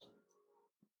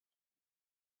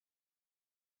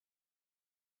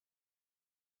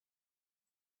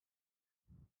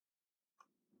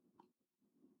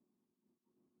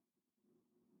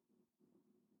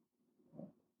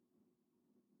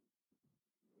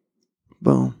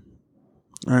Boom.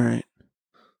 Alright.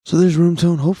 So there's room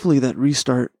tone. Hopefully that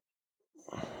restart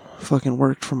fucking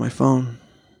worked for my phone.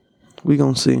 We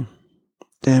gon' see.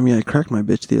 Damn, yeah, I cracked my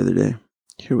bitch the other day.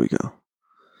 Here we go.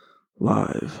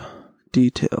 Live.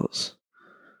 Details.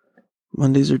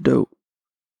 Mondays are dope.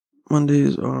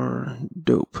 Mondays are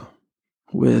dope.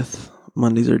 With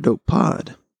Mondays are dope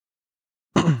pod.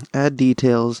 Add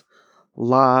details.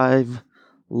 Live.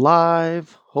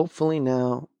 Hopefully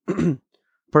now.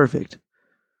 Perfect.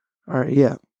 Alright,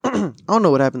 yeah. I don't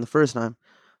know what happened the first time,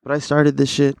 but I started this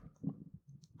shit.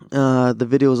 The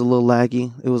video was a little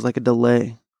laggy. It was like a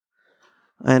delay.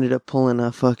 I ended up pulling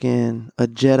a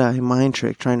Jedi mind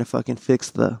trick trying to fucking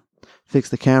fix the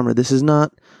camera. This is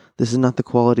not the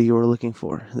quality you were looking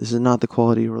for.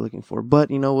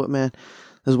 But you know what, man?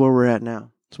 This is where we're at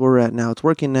now. It's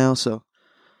working now, so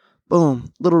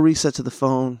boom. Little reset to the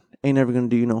phone. Ain't never gonna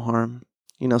do you no harm.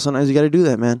 You know, sometimes you gotta do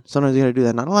that, man.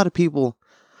 Not a lot of people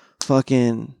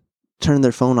fucking turn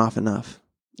their phone off enough.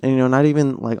 And, you know, not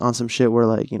even like on some shit where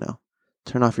like, you know,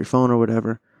 turn off your phone or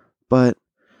whatever. But,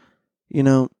 you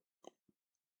know,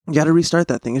 you got to restart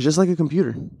that thing. It's just like a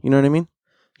computer. You know what I mean?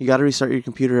 You got to restart your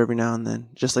computer every now and then.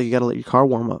 Just like you got to let your car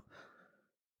warm up.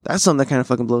 That's something that kind of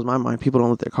fucking blows my mind. People don't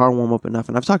let their car warm up enough.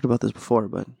 And I've talked about this before,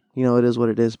 but, you know, it is what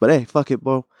it is. But hey, fuck it,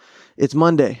 bro. It's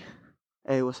Monday.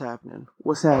 Hey, what's happening?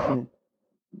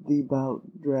 The Bout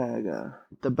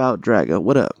Draga.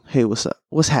 What up? Hey, what's up?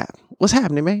 What's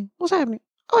happening, man?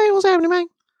 Oh, hey, what's happening, man?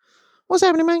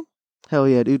 Hell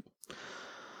yeah, dude.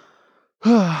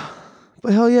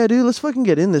 But hell yeah, dude. Let's fucking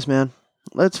get in this, man.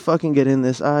 I,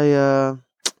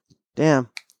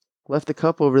 left the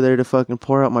cup over there to fucking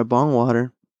pour out my bong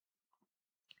water.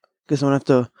 Guess I'm gonna have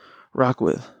to rock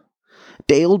with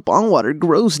day old bong water.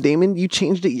 Gross, Damon. You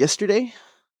changed it yesterday?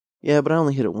 Yeah, but I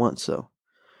only hit it once, so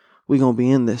we gonna be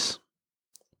in this.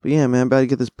 But yeah, man, about to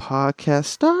get this podcast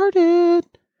started.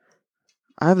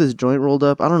 I have this joint rolled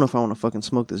up. I don't know if I want to fucking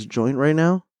smoke this joint right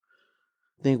now.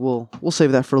 I think we'll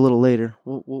save that for a little later.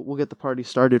 We'll get the party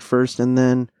started first,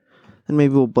 and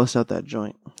maybe we'll bust out that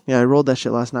joint. Yeah, I rolled that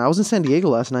shit last night. I was in San Diego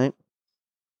last night,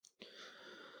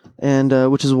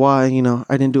 and which is why, you know,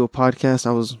 I didn't do a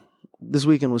podcast. This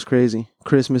weekend was crazy,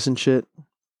 Christmas and shit.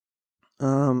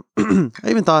 I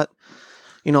even thought,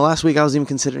 you know, last week I was even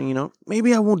considering, you know,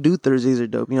 maybe I won't do Thursdays are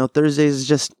dope. You know, Thursdays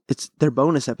is they're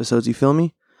bonus episodes. You feel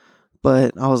me?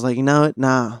 But I was like, you know what?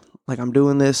 Nah. Like, I'm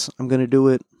doing this. I'm going to do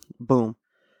it. Boom.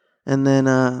 And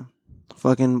then,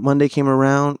 fucking Monday came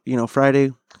around. You know,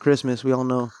 Friday, Christmas. We all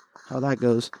know how that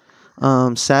goes.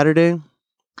 Saturday,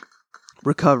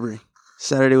 recovery.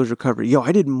 Saturday was recovery. Yo,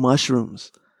 I did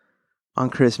mushrooms on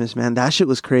Christmas, man. That shit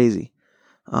was crazy.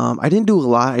 I didn't do a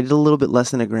lot. I did a little bit less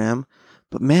than a gram.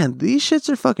 But, man, these shits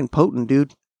are fucking potent,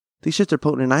 dude. These shits are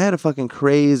potent. And I had a fucking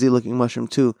crazy looking mushroom,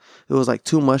 too. It was like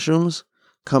 2 mushrooms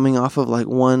coming off of like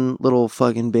one little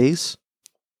fucking base.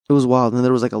 It was wild. And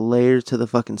there was like a layer to the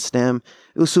fucking stem.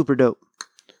 It was super dope.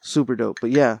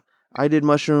 But yeah, I did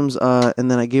mushrooms,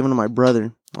 and then I gave them to my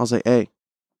brother. I was like, hey,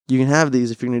 you can have these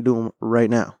if you're going to do them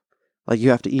right now. Like, you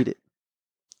have to eat it.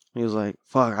 He was like,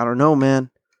 fuck, I don't know,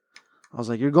 man. I was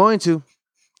like, you're going to. And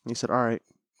he said, all right.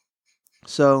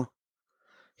 So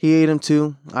he ate them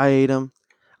too. I ate them.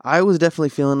 I was definitely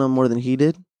feeling them more than he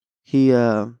did.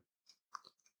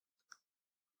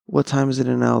 What time is it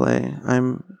in LA?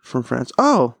 I'm from France.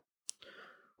 Oh,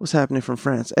 what's happening from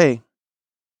France? Hey,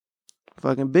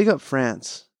 fucking big up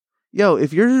France. Yo,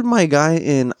 if you're my guy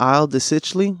in Isle de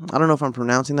Sicily, I don't know if I'm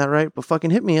pronouncing that right, but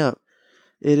fucking hit me up.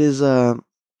 It is,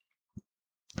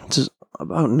 it's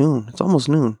about noon. It's almost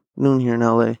noon here in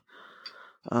LA.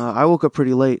 I woke up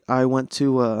pretty late. I went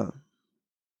to,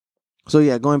 so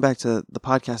yeah, going back to the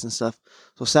podcast and stuff.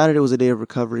 So Saturday was a day of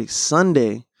recovery.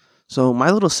 Sunday, so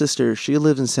my little sister, she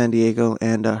lives in San Diego,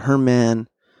 and her man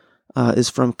is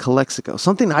from Calexico.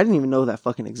 Something I didn't even know that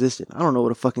fucking existed. I don't know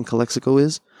what a fucking Calexico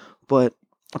is, but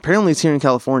apparently it's here in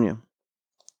California.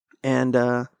 And,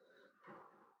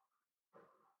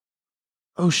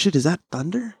 oh shit, is that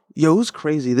thunder? Yo, it was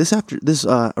crazy.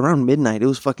 Around midnight, it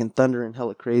was fucking thundering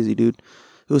hella crazy, dude.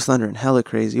 It was thundering hella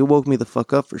crazy. It woke me the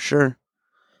fuck up for sure.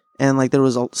 And like there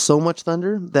was so much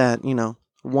thunder that, you know,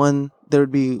 there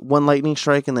would be one lightning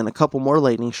strike and then a couple more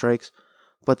lightning strikes,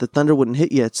 but the thunder wouldn't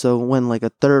hit yet. So when like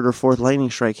a third or fourth lightning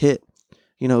strike hit,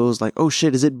 you know, it was like, oh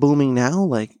shit, is it booming now?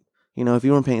 Like, you know, if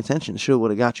you weren't paying attention, it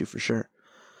would have got you for sure.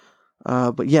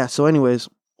 But yeah, so anyways,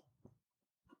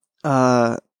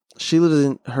 she lives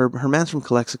in her man's from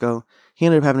Calexico. He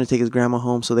ended up having to take his grandma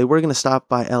home, so they were going to stop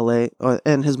by LA,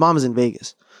 and his mom is in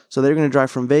Vegas. So they were going to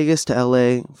drive from Vegas to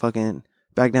LA, fucking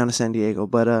back down to San Diego.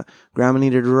 But grandma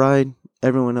needed a ride.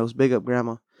 Everyone knows, big up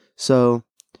grandma. So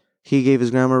He gave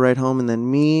his grandma a ride home, and then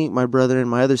me, my brother, and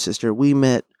my other sister, we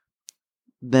met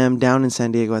them down in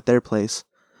San Diego at their place.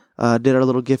 Did our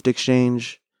little gift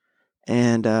exchange.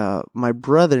 And my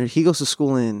brother, he goes to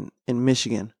school in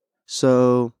Michigan.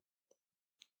 So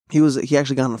he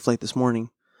actually got on a flight this morning.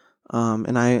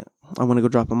 And I want to go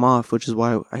drop him off, which is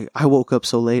why I woke up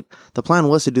so late. The plan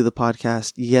was to do the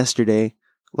podcast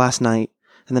last night,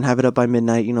 and then have it up by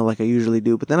midnight, like I usually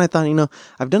do. But then I thought,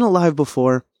 I've done a live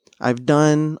before. I've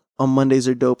done a Mondays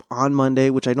Are Dope on Monday,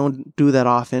 which I don't do that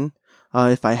often.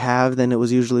 If I have, then it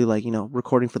was usually like,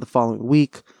 recording for the following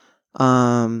week.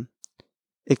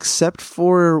 Except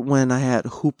for when I had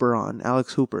Hooper on,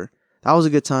 Alex Hooper. That was a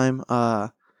good time.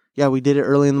 We did it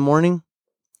early in the morning,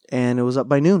 and it was up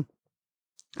by noon.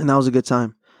 And that was a good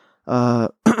time.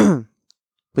 But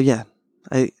yeah,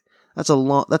 that's the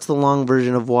long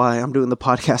version of why I'm doing the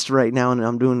podcast right now, and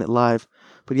I'm doing it live.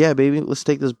 But yeah, baby, let's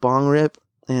take this bong rip,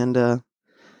 and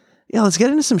let's get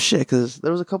into some shit, because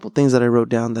there was a couple things that I wrote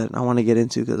down that I want to get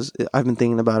into, because I've been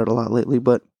thinking about it a lot lately.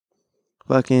 But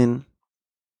fucking,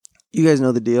 you guys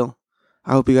know the deal.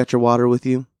 I hope you got your water with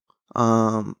you.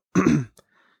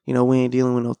 We ain't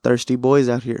dealing with no thirsty boys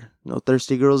out here. No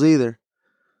thirsty girls either.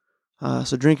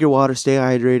 So drink your water, stay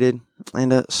hydrated,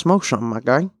 and smoke something, my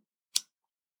guy.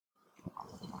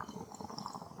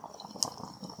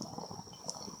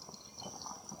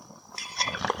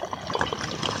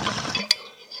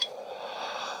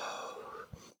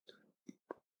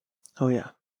 Oh yeah.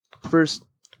 First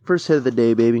hit of the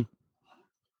day, baby.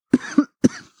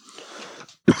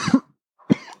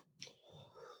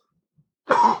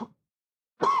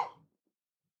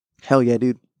 Hell yeah,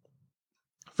 dude.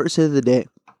 First hit of the day.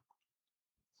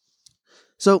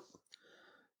 So,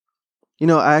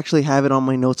 I actually have it on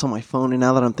my notes on my phone, and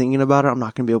now that I'm thinking about it, I'm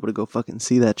not going to be able to go fucking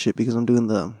see that shit because I'm doing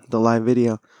the live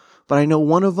video. But I know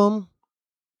one of them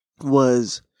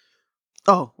was,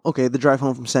 the drive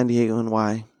home from San Diego and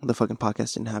why the fucking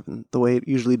podcast didn't happen the way it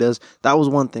usually does. That was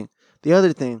one thing. The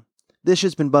other thing, this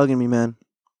shit's been bugging me, man.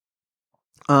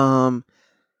 I'm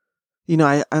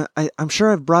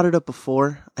sure I've brought it up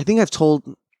before. I think I've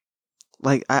told,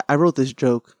 I wrote this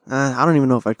joke. I don't even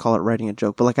know if I'd call it writing a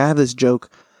joke, but I have this joke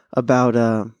about,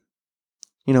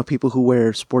 people who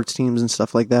wear sports teams and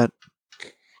stuff like that.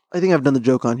 I think I've done the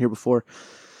joke on here before.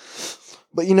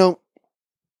 But,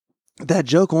 that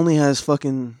joke only has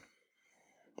fucking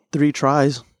 3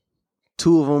 tries.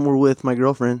 2 of them were with my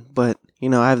girlfriend, but,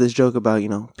 I have this joke about,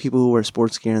 people who wear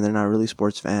sports gear and they're not really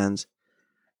sports fans.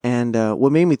 And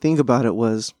what made me think about it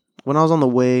was when I was on the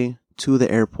way to the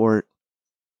airport.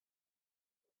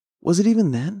 Was it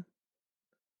even then?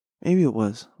 Maybe it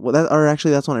was.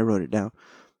 That's when I wrote it down.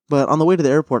 But on the way to the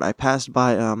airport, I passed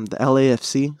by the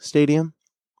LAFC stadium,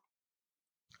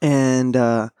 and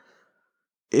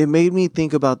it made me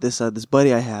think about this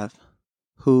buddy I have,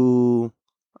 who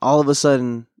all of a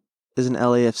sudden is an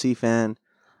LAFC fan.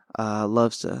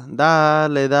 Loves to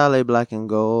dale black and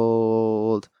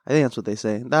gold. I think that's what they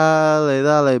say.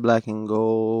 Dale black and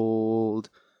gold.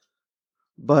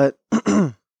 But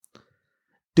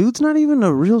dude's not even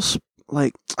a real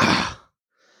I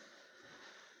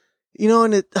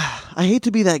hate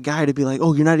to be that guy to be like,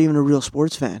 oh, you're not even a real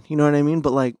sports fan. You know what I mean?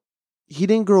 But he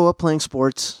didn't grow up playing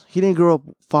sports. He didn't grow up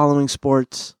following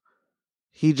sports.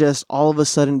 He just all of a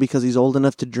sudden, because he's old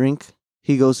enough to drink,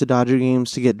 he goes to Dodger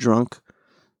games to get drunk.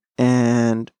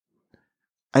 And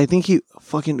I think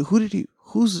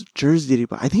whose jersey did he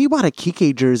buy? I think he bought a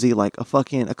Kike jersey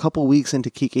a couple weeks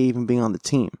into Kike even being on the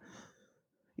team.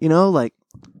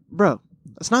 Bro,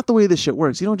 that's not the way this shit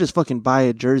works. You don't just fucking buy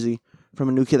a jersey from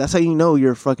a new kid. That's how you know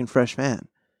you're a fucking fresh fan.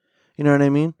 You know what I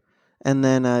mean? And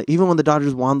then even when the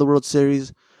Dodgers won the World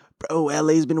Series, bro,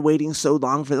 LA's been waiting so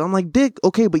long for this. I'm like, dick,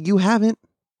 okay, but you haven't.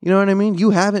 You know what I mean?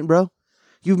 You haven't, bro.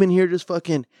 You've been here just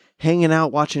fucking hanging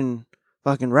out watching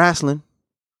fucking wrestling.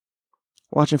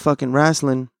 Watching fucking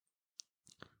wrestling.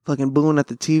 Fucking booing at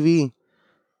the TV.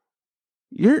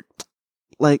 You're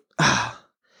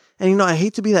and I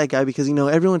hate to be that guy because,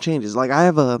 everyone changes. I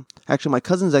have actually my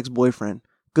cousin's ex-boyfriend,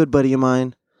 good buddy of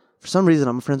mine. For some reason,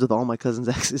 I'm friends with all my cousin's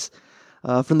exes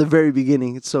from the very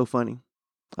beginning. It's so funny.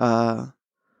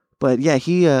 But yeah,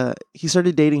 he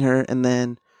started dating her, and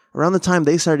then around the time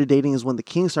they started dating is when the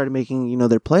Kings started making,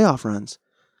 their playoff runs.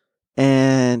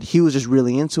 And he was just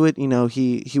really into it. He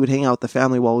would hang out with the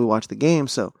family while we watched the game.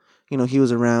 So, he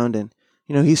was around, and,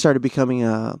 he started becoming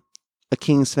a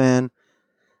Kings fan.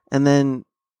 And then,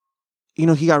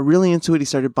 he got really into it. He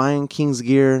started buying Kings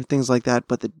gear, things like that.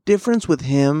 But the difference with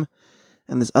him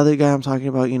and this other guy I'm talking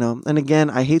about, and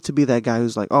again, I hate to be that guy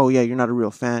who's like, oh yeah, you're not a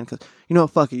real fan. Because,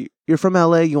 fuck it. You're from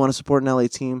LA. You want to support an LA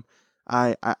team.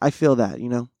 I feel that,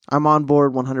 I'm on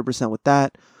board 100% with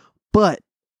that. But,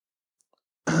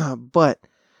 but,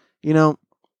 you know,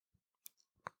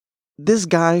 this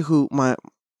guy who, my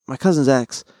cousin's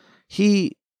ex,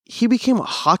 he became a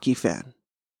hockey fan.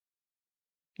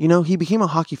 You know, he became a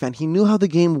hockey fan. He knew how the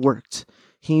game worked.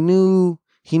 He knew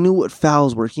what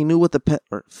fouls were. He knew what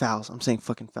fouls. I'm saying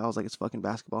fucking fouls like it's fucking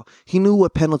basketball. He knew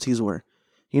what penalties were.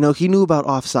 You know, he knew about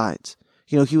offsides.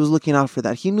 You know, he was looking out for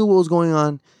that. He knew what was going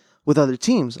on with other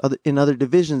teams, in other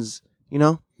divisions, you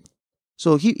know?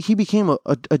 So he became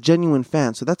a genuine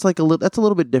fan. So that's like that's a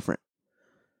little bit different.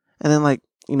 And then, like,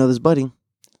 you know, this buddy,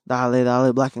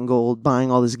 Dale, black and gold, buying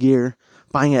all this gear,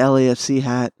 buying an LAFC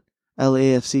hat,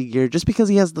 LAFC gear, just because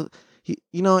he has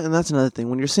you know, and that's another thing.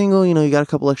 When you're single, you know, you got a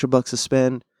couple extra bucks to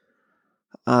spend.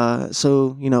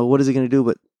 So, you know, what is he going to do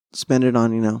but spend it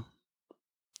on, you know,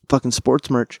 fucking sports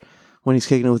merch when he's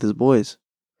kicking it with his boys?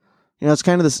 You know, it's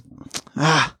kind of this,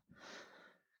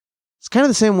 it's kind of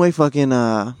the same way fucking,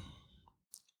 kind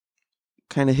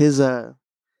of his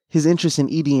interest in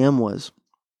EDM was.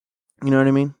 You know what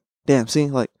I mean? Damn, see,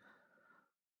 like,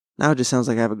 now it just sounds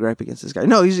like I have a gripe against this guy.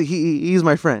 No, he's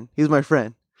my friend. He's my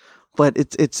friend. But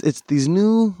it's these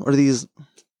new, or these,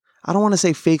 I don't want to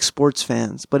say fake sports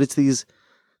fans, but it's these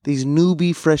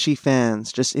newbie, freshy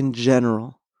fans, just in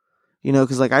general. You know,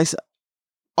 because like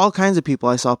all kinds of people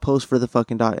I saw post for the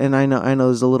fucking dot, and I know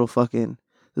there's a little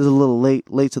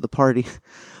late to the party,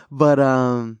 but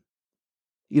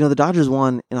you know, the Dodgers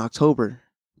won in October,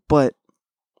 but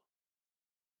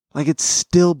like, it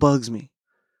still bugs me.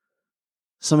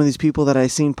 Some of these people that I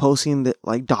seen posting that,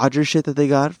 like, Dodger shit that they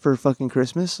got for fucking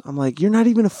Christmas, I'm like, you're not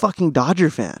even a fucking Dodger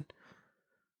fan.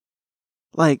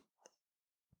 Like,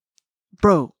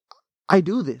 bro, I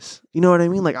do this. You know what I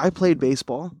mean? Like, I played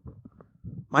baseball.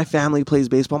 My family plays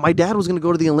baseball. My dad was going to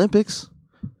go to the Olympics.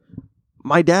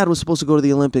 My dad was supposed to go to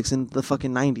the Olympics in the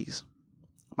fucking 90s.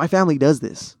 My family does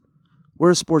this.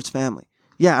 We're a sports family.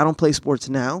 Yeah, I don't play sports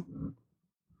now.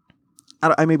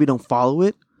 I maybe don't follow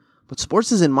it, but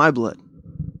sports is in my blood.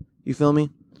 You feel me?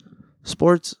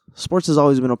 Sports has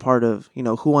always been a part of, you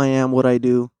know, who I am, what I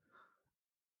do.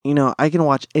 You know, I can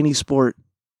watch any sport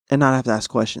and not have to ask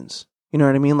questions. You know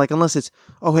what I mean? Like, unless it's,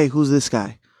 oh, hey, who's this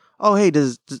guy? Oh, hey,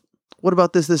 what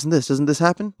about this, and this? Doesn't this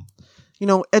happen? You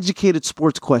know, educated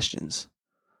sports questions.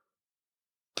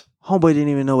 Homeboy didn't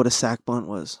even know what a sack bunt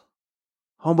was.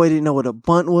 Homeboy didn't know what a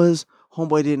bunt was.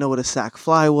 Homeboy didn't know what a sack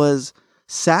fly was.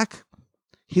 Sack?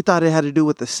 He thought it had to do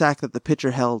with the sack that the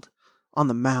pitcher held on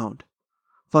the mound.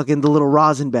 Fucking the little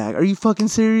rosin bag. Are you fucking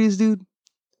serious, dude?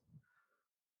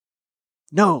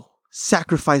 No.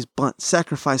 Sacrifice bunt.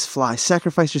 Sacrifice fly.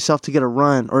 Sacrifice yourself to get a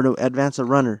run or to advance a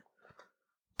runner.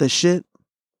 The shit.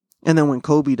 And then when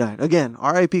Kobe died. Again,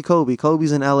 R.I.P. Kobe.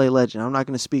 Kobe's an LA legend. I'm not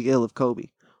going to speak ill of Kobe.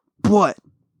 But,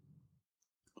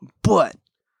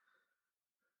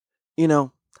 you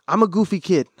know, I'm a goofy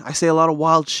kid. I say a lot of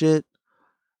wild shit.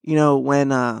 You know,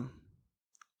 when a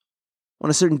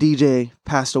certain DJ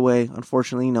passed away,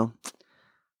 unfortunately, you know,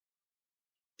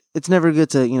 it's never good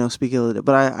to, you know, speak ill of it.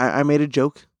 But I made a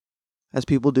joke, as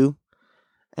people do,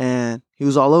 and he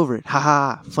was all over it. Ha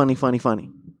ha ha, funny.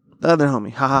 The other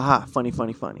homie, ha ha ha, funny.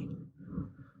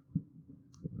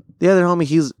 The other homie,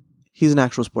 he's an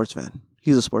actual sports fan.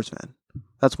 He's a sports fan.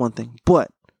 That's one thing. But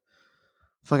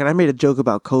fucking, I made a joke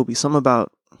about Kobe, something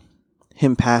about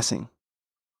him passing.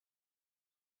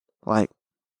 Like,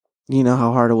 you know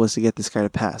how hard it was to get this guy to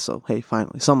pass. So, hey,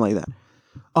 finally, something like that.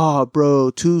 Oh,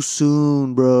 bro, too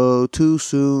soon, bro. Too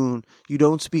soon. You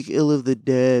don't speak ill of the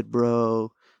dead,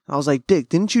 bro. I was like, Dick,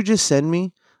 didn't you just send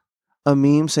me a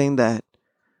meme saying that?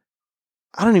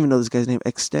 I don't even know this guy's name.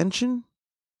 Extension?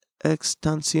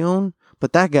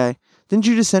 But that guy, didn't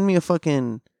you just send me a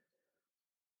fucking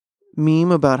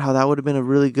meme about how that would have been a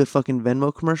really good fucking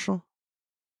Venmo commercial?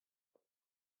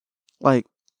 Like,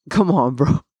 come on,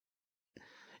 bro.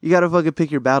 You gotta fucking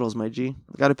pick your battles, my G. You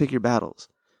gotta pick your battles.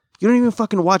 You don't even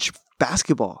fucking watch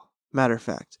basketball, matter of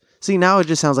fact. See, now it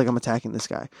just sounds like I'm attacking this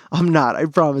guy. I'm not. I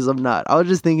promise I'm not. I was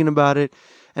just thinking about it.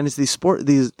 And it's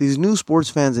these new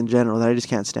sports fans in general that I just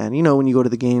can't stand. You know, when you go to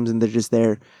the games and they're just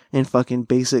there in fucking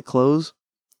basic clothes.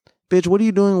 Bitch, what are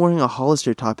you doing wearing a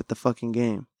Hollister top at the fucking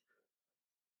game?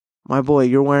 My boy,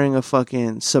 you're wearing a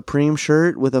fucking Supreme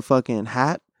shirt with a fucking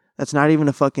hat? That's not even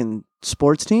a fucking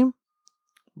sports team?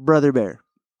 Brother Bear.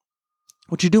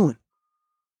 What you doing?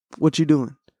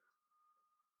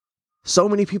 So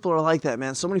many people are like that,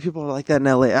 man. So many people are like that in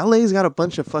LA. LA's got a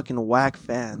bunch of fucking whack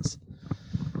fans.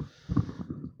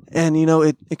 And, you know,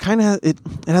 it kind of it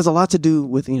has a lot to do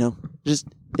with, you know, just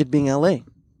it being LA. You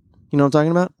know what I'm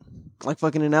talking about? Like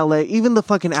fucking in LA, even the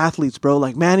fucking athletes, bro.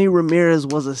 Like Manny Ramirez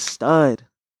was a stud.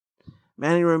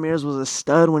 Manny Ramirez was a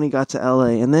stud when he got to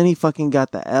LA, and then he fucking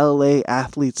got the LA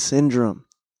athlete syndrome.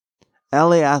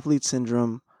 LA athlete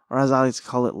syndrome, or as I like to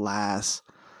call it, LAS.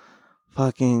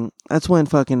 That's when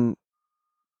fucking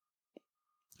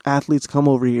athletes come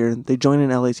over here, they join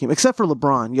an LA team, except for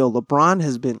LeBron. Yo, LeBron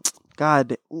has been,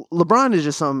 God, LeBron is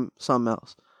just something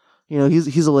else. You know,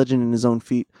 he's a legend in his own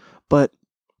feat. But,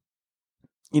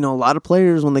 you know, a lot of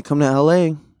players, when they come to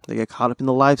LA, they get caught up in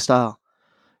the lifestyle.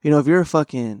 You know, if you're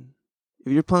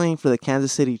playing for the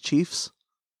Kansas City Chiefs,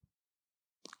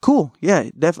 cool. Yeah,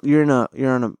 definitely.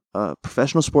 You're on a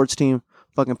professional sports team.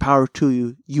 Fucking power to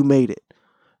you. You made it.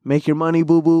 Make your money,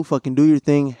 boo-boo. Fucking do your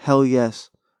thing. Hell yes.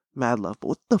 Mad love. But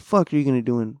what the fuck are you going to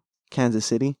do in Kansas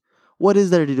City? What is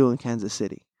there to do in Kansas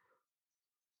City?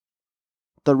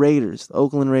 The Raiders. The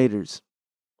Oakland Raiders.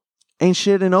 Ain't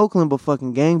shit in Oakland but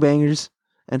fucking gangbangers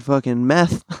and fucking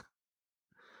meth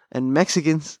and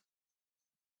Mexicans.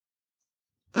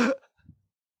 But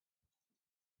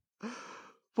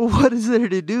what is there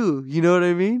to do? You know what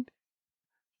I mean?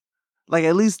 Like,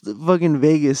 at least fucking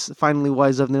Vegas finally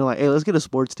wised up and they're like, hey, let's get a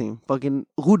sports team. Fucking,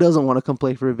 who doesn't want to come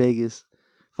play for Vegas?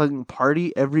 Fucking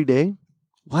party every day?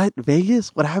 What?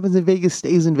 Vegas? What happens in Vegas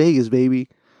stays in Vegas, baby.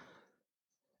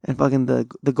 And fucking the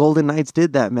Golden Knights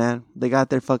did that, man. They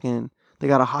got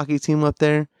a hockey team up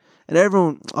there. And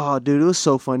everyone, oh, dude, it was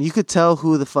so fun. You could tell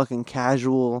who the fucking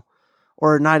casual,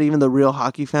 or not even the real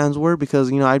hockey fans were, because,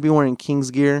 you know, I'd be wearing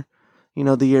Kings gear, you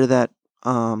know, the year that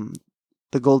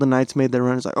the Golden Knights made their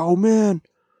run. It's like, oh man,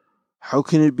 how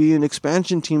can it be an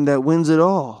expansion team that wins it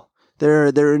all? They're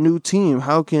a new team.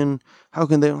 How can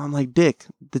they? I'm like, Dick,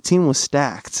 the team was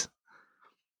stacked.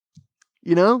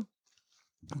 You know?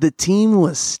 The team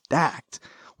was stacked.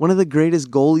 One of the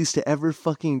greatest goalies to ever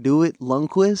fucking do it,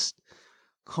 Lundqvist.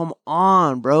 Come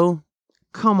on, bro.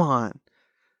 Come on.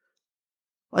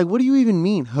 Like, what do you even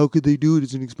mean? How could they do it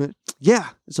as an expansion? Yeah,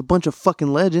 it's a bunch of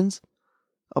fucking legends.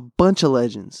 A bunch of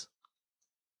legends.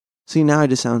 See, now I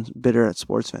just sound bitter at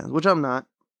sports fans, which I'm not.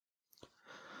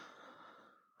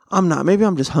 Maybe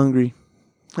I'm just hungry.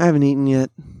 I haven't eaten yet.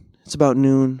 It's about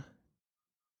noon.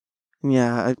 And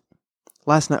yeah,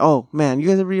 last night, oh man, you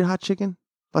guys ever eat hot chicken?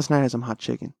 Last night I had some hot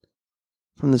chicken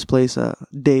from this place,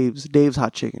 Dave's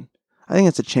Hot Chicken. I think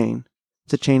it's a chain.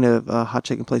 It's a chain of hot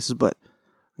chicken places, but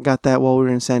I got that while we were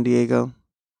in San Diego.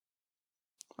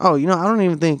 Oh, you know, I don't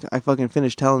even think I fucking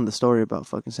finished telling the story about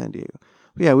fucking San Diego.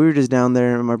 But yeah, we were just down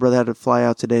there, and my brother had to fly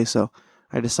out today, so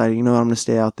I decided, you know what, I'm going to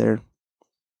stay out there.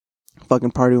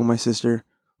 Fucking party with my sister,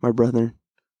 my brother,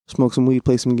 smoke some weed,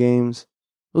 play some games.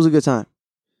 It was a good time.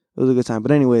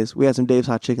 But anyways, we had some Dave's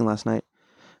Hot Chicken last night,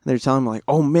 and they were telling me like,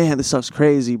 oh man, this stuff's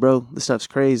crazy, bro. This stuff's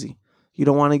crazy. You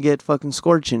don't want to get fucking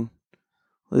scorching.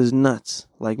 This is nuts.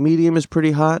 Like, medium is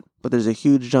pretty hot, but there's a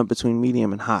huge jump between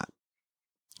medium and hot.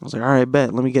 I was like, all right,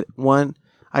 bet. Let me get one.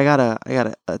 I got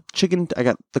a chicken.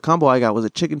 The combo I got was a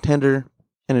chicken tender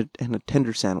and a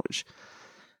tender sandwich.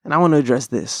 And I want to address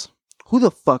this. Who the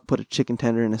fuck put a chicken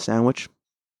tender in a sandwich?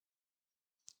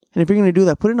 And if you're going to do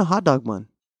that, put it in a hot dog bun.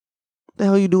 What the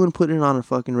hell are you doing putting it on a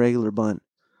fucking regular bun?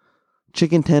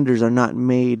 Chicken tenders are not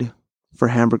made for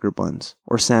hamburger buns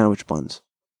or sandwich buns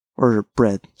or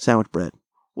bread, sandwich bread.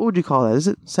 What would you call that? Is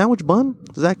it sandwich bun?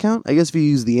 Does that count? I guess if you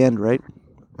use the end, right?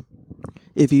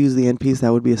 If you use the end piece,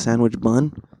 that would be a sandwich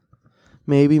bun.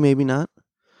 Maybe, maybe not.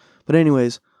 But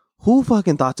anyways, who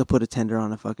fucking thought to put a tender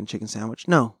on a fucking chicken sandwich?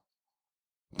 No.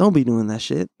 Don't be doing that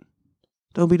shit.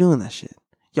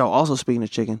 Yo, also speaking of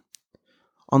chicken,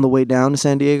 on the way down to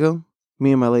San Diego,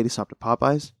 me and my lady stopped at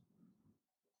Popeyes.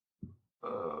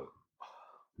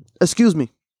 Excuse me.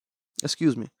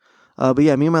 But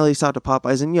yeah, me and my lady stopped at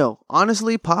Popeyes, and yo,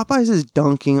 honestly, Popeyes is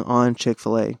dunking on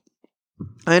Chick-fil-A.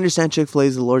 I understand Chick-fil-A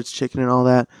is the Lord's chicken and all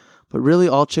that, but really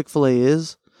all Chick-fil-A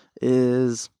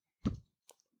is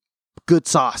good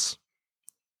sauce.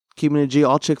 Keeping it G,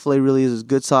 all Chick-fil-A really is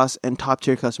good sauce and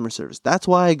top-tier customer service. That's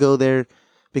why I go there,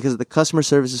 because the customer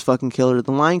service is fucking killer.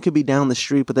 The line could be down the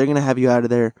street, but they're going to have you out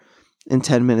of there in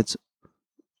 10 minutes.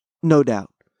 No doubt.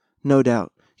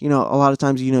 You know, a lot of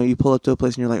times, you know, you pull up to a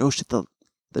place and you're like, oh shit, the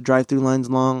drive-thru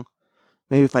line's long.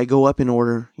 Maybe if I go up in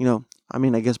order, you know, I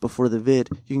mean, I guess before the vid,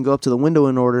 you can go up to the window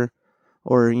in order,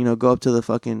 or, you know, go up to the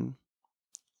fucking,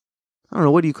 I don't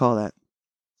know, what do you call that?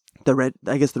 The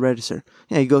register.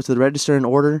 Yeah, you go to the register and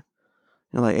order.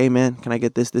 You're like, hey man, can I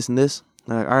get this, and this?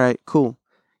 And they're like, all right, cool.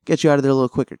 Get you out of there a little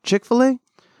quicker. Chick-fil-A?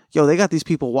 Yo, they got these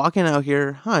people walking out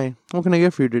here. Hi, what can I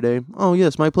get for you today? Oh,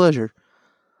 yes, my pleasure.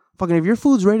 Fucking, if your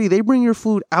food's ready, they bring your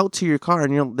food out to your car,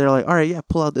 and they're like, all right, yeah,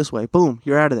 pull out this way. Boom,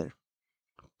 you're out of there.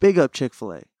 Big up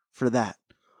Chick-fil-A for that.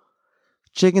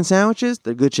 Chicken sandwiches,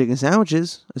 they're good chicken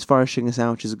sandwiches as far as chicken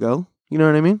sandwiches go. You know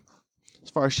what I mean?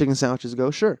 far as chicken sandwiches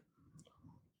go, sure.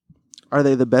 Are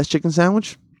they the best chicken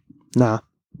sandwich? Nah.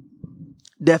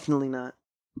 Definitely not.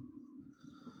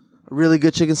 A really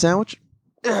good chicken sandwich?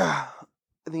 I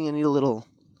think I need a little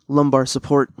lumbar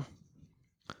support.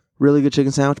 Really good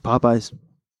chicken sandwich? Popeyes.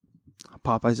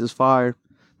 Popeyes is fire.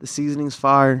 The seasoning's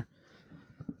fire.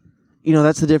 You know,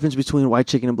 that's the difference between white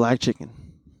chicken and black chicken.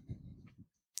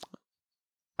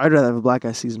 I'd rather have a black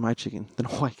guy season my chicken than a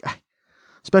white guy.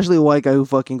 Especially a white guy who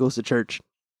fucking goes to church.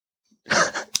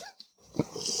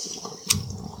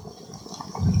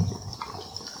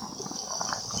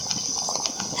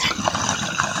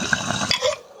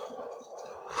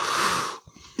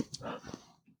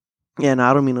 Yeah, no,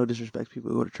 I don't mean no disrespect to people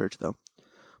who go to church, though.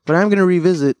 But I'm going to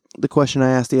revisit the question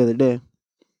I asked the other day.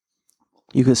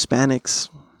 You Hispanics,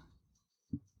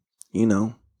 you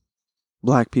know,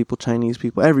 black people, Chinese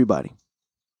people, everybody.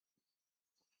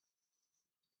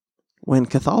 When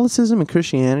Catholicism and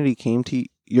Christianity came to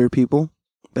your people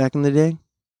back in the day,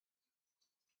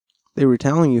 they were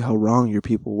telling you how wrong your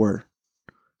people were,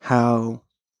 how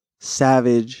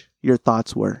savage your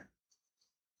thoughts were.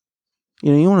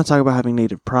 You know, you want to talk about having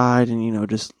native pride and, you know,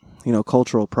 just, you know,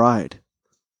 cultural pride.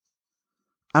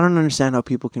 I don't understand how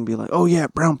people can be like, oh yeah,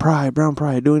 brown pride,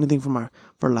 do anything for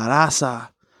La Raza,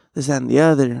 this, that, and the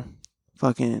other.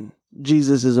 Fucking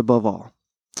Jesus is above all.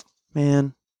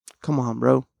 Man, come on,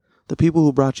 bro. The people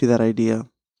who brought you that idea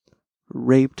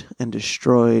raped and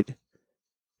destroyed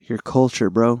your culture,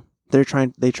 bro. They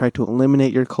tried to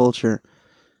eliminate your culture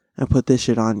and put this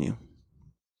shit on you.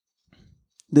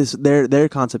 This their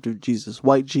concept of Jesus,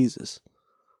 white Jesus.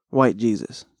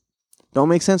 Don't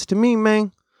make sense to me,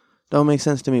 man. Don't make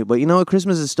sense to me. But you know what?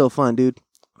 Christmas is still fun, dude.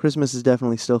 Christmas is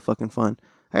definitely still fucking fun.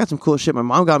 I got some cool shit. My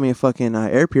mom got me a fucking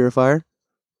air purifier.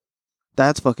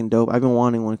 That's fucking dope. I've been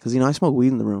wanting one because, you know, I smoke weed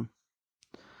in the room.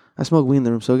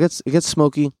 So it gets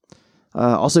smoky.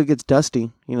 Also, it gets dusty.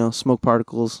 You know, smoke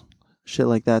particles, shit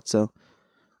like that. So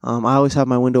I always have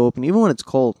my window open, even when it's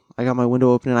cold. I got my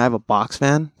window open and I have a box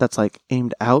fan that's like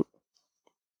aimed out.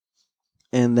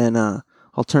 And then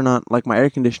I'll turn on, like my air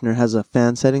conditioner has a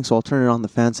fan setting, so I'll turn it on the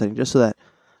fan setting just so that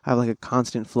I have like a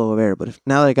constant flow of air. But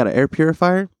now that I got an air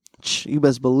purifier, you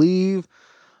best believe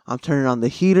I'm turning on the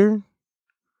heater,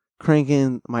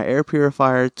 cranking my air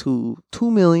purifier to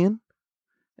 2 million,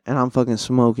 and I'm fucking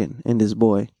smoking in this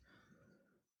boy.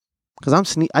 Cause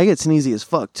I get sneezy as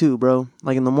fuck too, bro.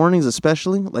 Like in the mornings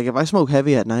especially. Like if I smoke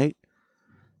heavy at night,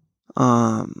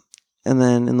 and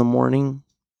then in the morning,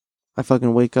 I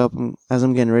fucking wake up and as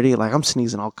I'm getting ready, like I'm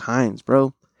sneezing all kinds,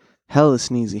 bro. Hella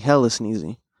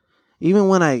sneezy. Even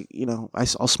when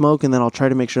I'll smoke and then I'll try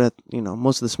to make sure that, you know,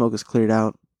 most of the smoke is cleared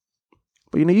out.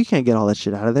 But you know, you can't get all that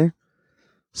shit out of there.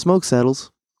 Smoke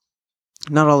settles.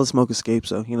 Not all the smoke escapes,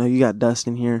 though. You know, you got dust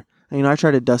in here. And, you know, I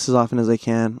try to dust as often as I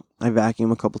can. I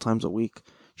vacuum a couple times a week.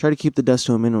 Try to keep the dust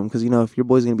to a minimum because, you know, if your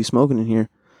boy's going to be smoking in here,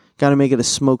 got to make it a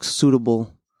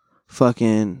smoke-suitable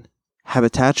fucking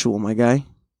habitatual, my guy.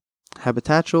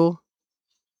 Habitatual?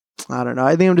 I don't know.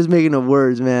 I think I'm just making up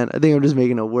words, man. I think I'm just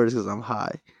making up words because I'm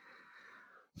high.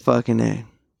 Fucking A.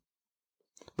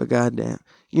 But goddamn.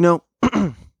 You know,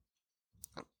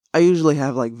 I usually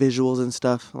have like visuals and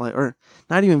stuff, like, or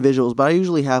not even visuals, but I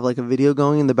usually have like a video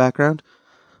going in the background.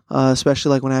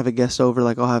 Especially like when I have a guest over,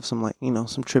 like I'll have some like, you know,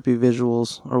 some trippy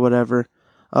visuals or whatever,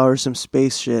 or some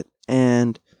space shit.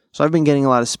 And so I've been getting a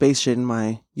lot of space shit in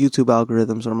my YouTube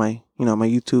algorithms or my, you know, my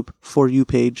YouTube For You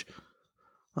page.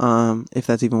 If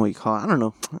that's even what you call it. I don't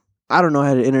know. I don't know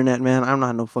how to internet, man. I'm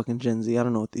not no fucking Gen Z. I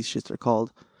don't know what these shits are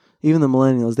called. Even the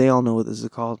millennials, they all know what this is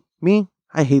called. Me,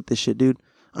 I hate this shit, dude.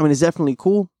 I mean, it's definitely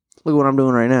cool. Look at what I'm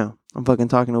doing right now. I'm fucking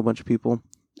talking to a bunch of people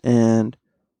and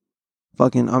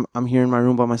fucking I'm here in my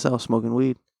room by myself smoking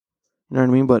weed. You know what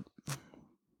I mean? But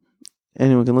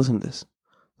anyone can listen to this.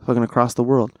 Fucking across the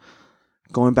world.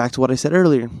 Going back to what I said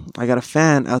earlier, I got a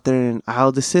fan out there in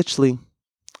Isle de Kitchley.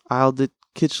 I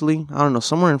don't know,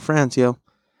 somewhere in France, yo.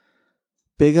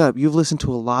 Big up. You've listened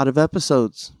to a lot of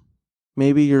episodes.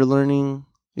 Maybe you're learning,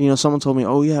 you know, someone told me,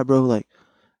 oh yeah, bro, like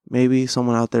maybe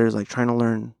someone out there is like trying to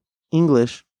learn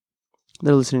English.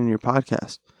 They're listening to your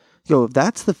podcast. Yo, if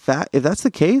that's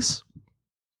the case,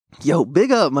 yo,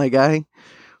 big up, my guy.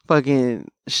 Fucking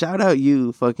shout out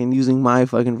you fucking using my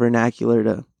fucking vernacular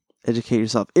to educate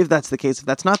yourself. If that's the case. If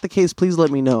that's not the case, please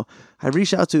let me know. I've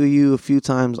reached out to you a few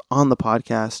times on the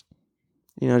podcast.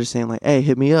 You know, just saying like, hey,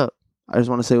 hit me up. I just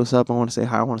want to say what's up. I want to say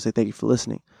hi. I want to say thank you for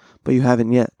listening. But you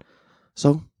haven't yet.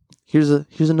 So here's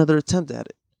another attempt at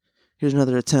it. Here's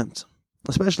another attempt.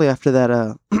 Especially after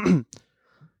that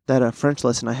that French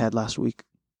lesson I had last week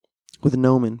with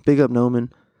Noman. Big up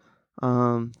Noman.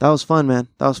 That was fun, man.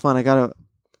 That was fun. I got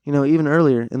Even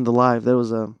earlier in the live, there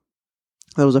was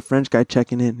a French guy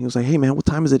checking in. He was like, "Hey man, what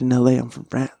time is it in LA? I'm from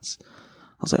France."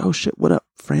 I was like, "Oh shit, what up,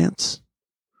 France?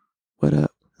 What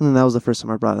up?" And then that was the first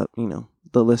time I brought up,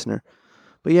 the listener.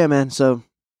 But yeah, man. So,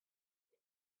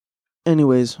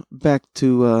 anyways, back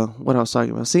to what I was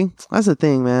talking about. See, that's the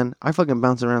thing, man. I fucking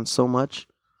bounce around so much.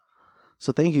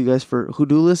 So thank you guys who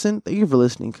do listen. Thank you for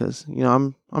listening, because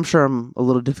I'm sure I'm a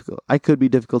little difficult. I could be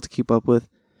difficult to keep up with,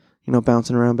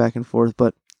 bouncing around back and forth.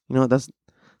 But that's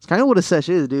kind of what a sesh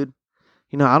is, dude.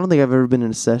 I don't think I've ever been in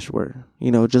a sesh where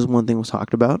just one thing was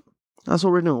talked about. That's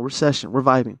what we're doing. We're seshing. We're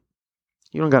vibing.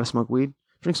 You don't gotta smoke weed.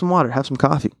 Drink some water. Have some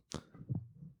coffee.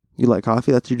 You like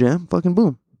coffee? That's your jam? Fucking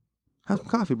boom. Have some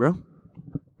coffee, bro.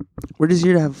 We're just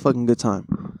here to have a fucking good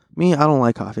time. Me, I don't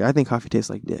like coffee. I think coffee tastes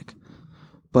like dick.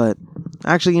 But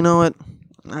actually, you know what?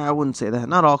 I wouldn't say that.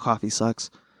 Not all coffee sucks.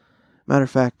 Matter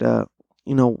of fact, while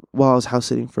I was house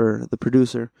sitting for the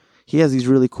producer, he has these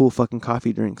really cool fucking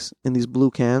coffee drinks in these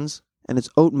blue cans, and it's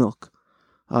oat milk,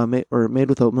 made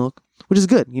with oat milk, which is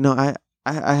good. I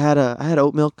had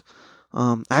oat milk.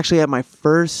 Actually, at my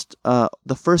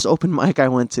the first open mic I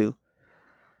went to,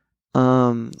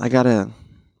 I got a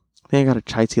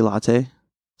chai tea latte,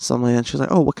 something like that. She was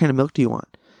like, "Oh, what kind of milk do you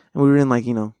want?" And we were in like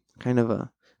kind of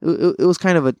it was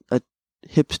kind of a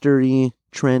hipstery,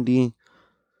 trendy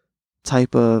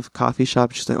type of coffee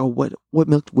shop. She's like, "Oh, what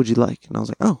milk would you like?" And I was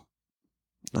like, "Oh,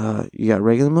 you got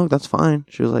regular milk? That's fine."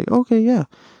 She was like, "Okay, yeah.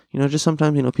 Just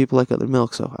sometimes people like other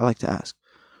milk, so I like to ask."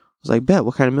 I was like, "Bet,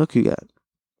 what kind of milk you got?"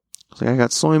 I was like, "I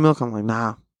got soy milk." I'm like,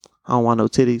 "Nah, I don't want no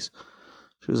titties."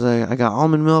 She was like, "I got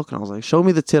almond milk." And I was like, "Show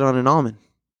me the tit on an almond."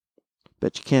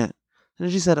 Bet you can't. And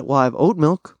then she said, "Well, I have oat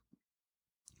milk."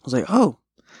 I was like, "Oh,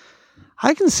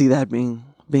 I can see that being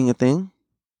a thing."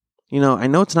 I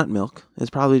know it's not milk. It's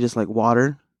probably just like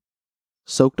water,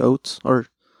 soaked oats, or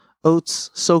oats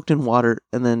soaked in water,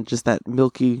 and then just that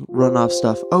milky runoff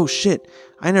stuff. Oh shit,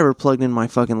 I never plugged in my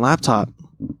fucking laptop.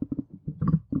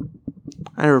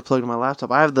 I have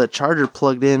the charger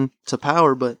plugged in to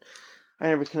power, but I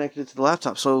never connected it to the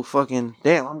laptop. So fucking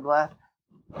damn, I'm glad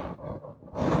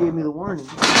you gave me the warning.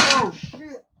 Oh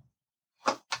shit.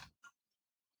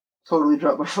 Totally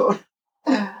dropped my phone.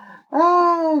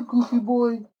 Goofy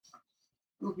boy.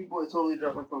 Goofy boy totally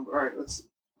dropped my phone. Alright, let's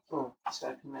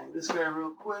connect this guy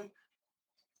real quick.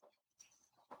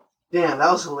 Damn,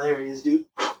 that was hilarious, dude.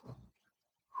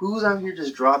 Who's out here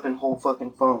just dropping whole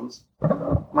fucking phones?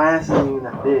 My ass isn't even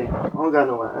that big. I don't got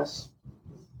no ass.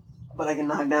 But I can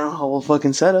knock down whole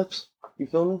fucking setups. You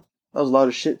feel me? That was a lot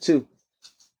of shit, too.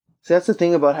 See, that's the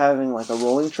thing about having, like, a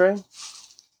rolling tray.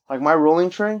 Like, my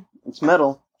rolling tray, it's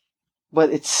metal.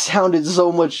 But it sounded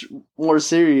so much more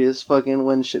serious fucking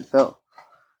when shit fell.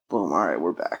 Boom, alright,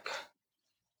 we're back.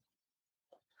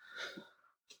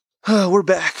 We're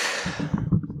back.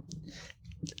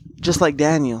 Just like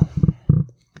Daniel.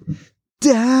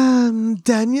 Damn,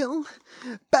 Daniel.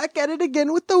 Back at it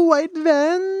again with the white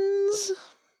vans.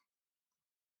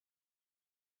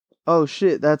 Oh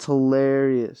shit, that's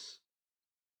hilarious.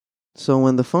 So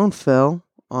when the phone fell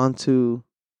onto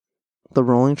the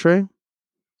rolling tray,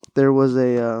 there was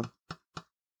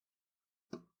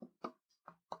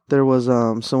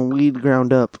some weed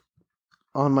ground up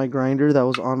on my grinder that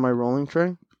was on my rolling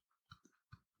tray.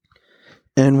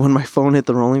 And when my phone hit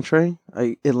the rolling tray,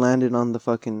 it landed on the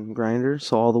fucking grinder,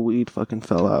 so all the weed fucking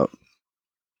fell out.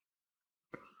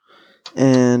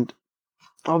 And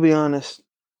I'll be honest,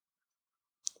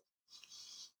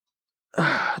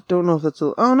 I don't know if that's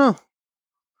oh no.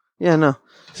 Yeah, no.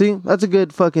 See, that's a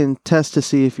good fucking test to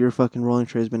see if your fucking rolling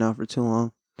tray has been out for too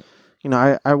long.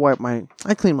 I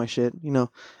clean my shit, and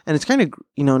it's kind of,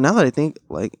 now that I think,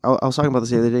 like, I was talking about this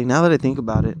the other day, now that I think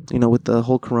about it, with the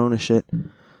whole Corona shit,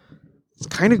 it's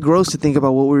kind of gross to think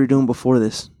about what we were doing before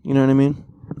this, you know what I mean?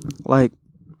 Like,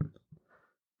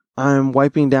 I'm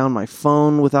wiping down my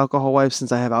phone with alcohol wipes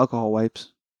since I have alcohol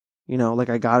wipes, like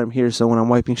I got them here, so when I'm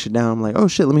wiping shit down, I'm like, oh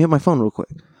shit, let me hit my phone real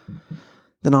quick.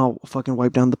 Then I'll fucking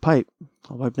wipe down the pipe.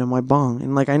 I'll wipe down my bong.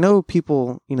 And, like, I know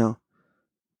people,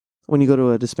 when you go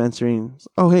to a dispensary and,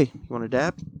 oh, hey, you want a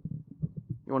dab?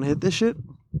 You want to hit this shit?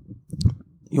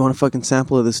 You want a fucking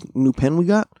sample of this new pen we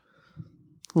got?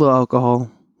 Little alcohol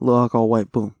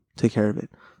wipe, boom, take care of it.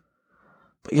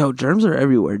 But, yo, germs are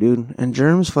everywhere, dude. And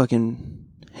germs fucking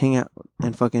hang out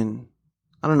and fucking,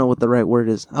 I don't know what the right word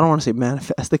is. I don't want to say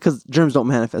manifest, because germs don't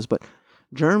manifest, but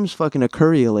germs fucking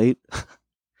occurulate.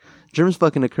 Germs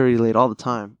fucking occurulate all the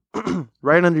time.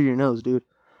 Right under your nose, dude.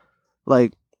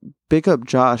 Like, pick up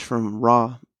Josh from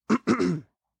Raw.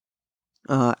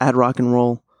 At Rock and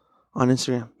Roll on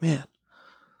Instagram. Man,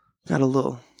 got a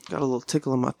little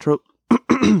tickle in my throat.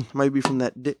 Might be from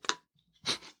that dick.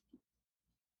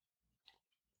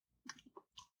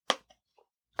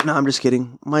 No, I'm just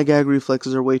kidding. My gag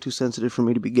reflexes are way too sensitive for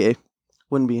me to be gay.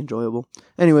 Wouldn't be enjoyable.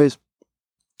 Anyways,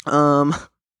 fuck,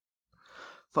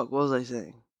 what was I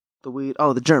saying? The weed.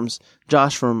 Oh, the germs.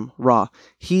 Josh from Raw.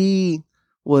 He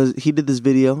did this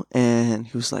video and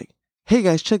he was like, "Hey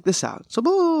guys, check this out. So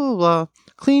blah blah blah.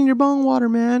 Clean your bong water,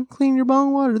 man. Clean your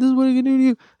bong water. This is what it can do to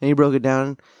you." And he broke it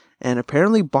down. And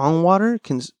apparently, bong water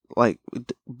can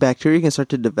bacteria can start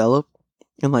to develop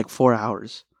in 4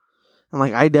 hours. And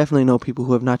I definitely know people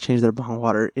who have not changed their bong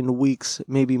water in weeks,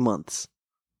 maybe months.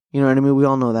 You know what I mean? We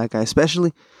all know that guy.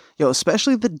 Especially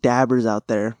the dabbers out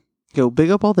there. Yo,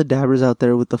 big up all the dabbers out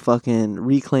there with the fucking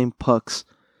reclaimed pucks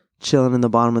chilling in the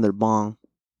bottom of their bong.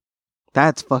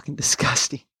 That's fucking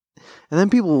disgusting. And then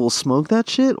people will smoke that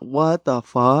shit? What the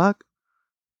fuck?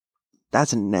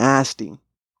 That's nasty.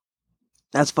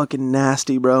 That's fucking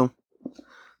nasty, bro.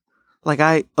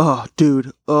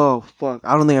 Dude. Oh, fuck.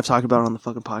 I don't think I've talked about it on the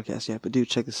fucking podcast yet, but dude,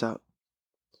 check this out.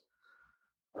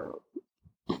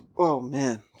 Oh,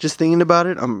 man. Just thinking about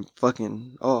it, I'm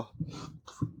fucking, Alright,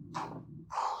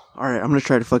 I'm gonna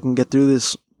try to fucking get through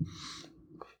this.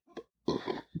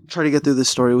 Try to get through this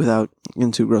story without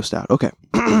getting too grossed out. Okay.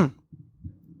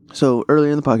 So,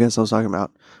 earlier in the podcast, I was talking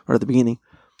about, or at the beginning,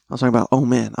 I was talking about, oh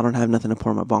man, I don't have nothing to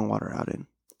pour my bong water out in.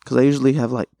 Because I usually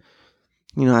have I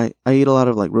eat a lot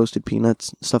of roasted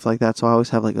peanuts, stuff like that, so I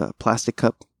always have a plastic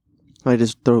cup. I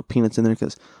just throw peanuts in there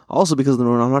because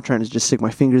I'm not trying to just stick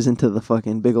my fingers into the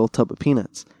fucking big old tub of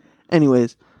peanuts.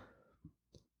 Anyways,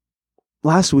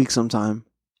 last week sometime,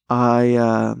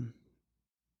 I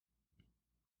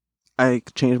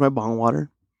changed my bong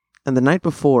water, and the night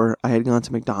before, I had gone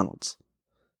to McDonald's.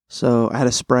 So I had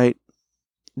a Sprite,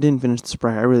 didn't finish the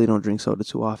Sprite, I really don't drink soda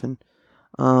too often,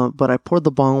 but I poured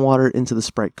the bong water into the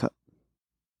Sprite cup.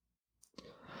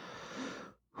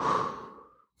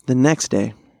 The next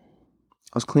day,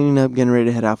 I was cleaning up, getting ready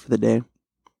to head out for the day,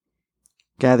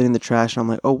 gathering the trash, and I'm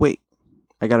like, oh wait,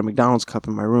 I got a McDonald's cup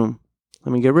in my room,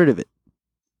 let me get rid of it.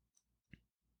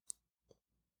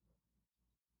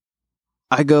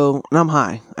 I go, and I'm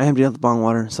high, I empty out the bong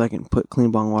water so I can put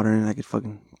clean bong water in and I could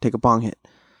fucking take a bong hit.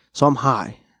 So I'm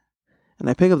high, and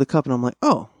I pick up the cup and I'm like,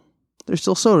 oh, there's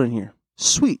still soda in here,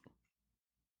 sweet.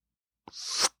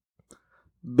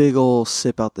 Big ol'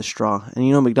 sip out the straw.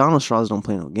 And McDonald's straws don't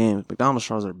play no games. McDonald's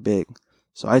straws are big.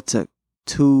 So I took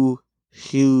 2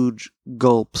 huge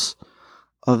gulps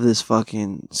of this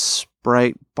fucking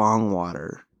Sprite bong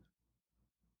water.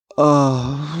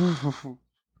 Oh.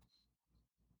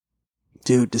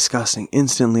 Dude, disgusting.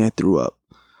 Instantly I threw up.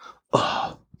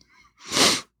 Oh.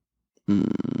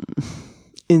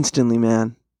 Instantly,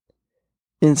 man.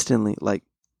 Instantly.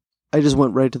 I just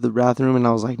went right to the bathroom and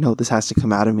I was like, no, this has to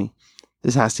come out of me.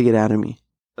 This has to get out of me.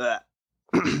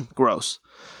 Gross.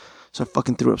 So I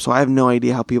fucking threw up. So I have no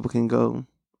idea how people can go.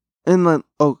 And then,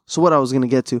 so what I was going to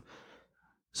get to.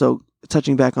 So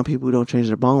touching back on people who don't change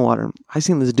their bong water. I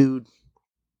seen this dude.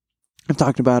 I've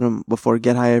talked about him before.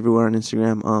 Get High Everywhere on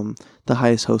Instagram. The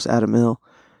highest host, Adam Hill.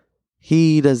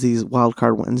 He does these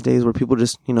Wildcard Wednesdays where people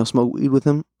just, smoke weed with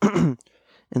him.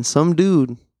 And some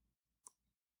dude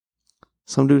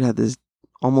had this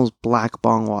almost black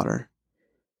bong water.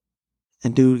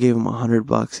 And dude gave him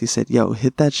 $100. He said, yo,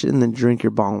 hit that shit and then drink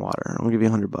your bong water. I'm gonna give you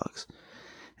 $100.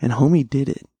 And homie did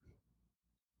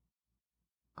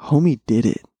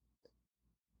it.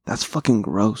 That's fucking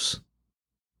gross.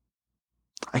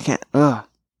 I can't, The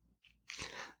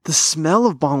smell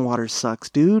of bong water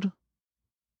sucks, dude.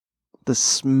 The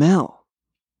smell.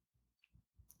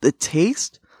 The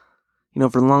taste?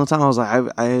 For a long time I was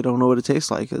like, I don't know what it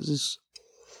tastes like. It's just...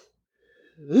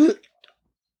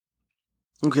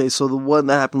 Okay, so the one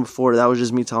that happened before, that was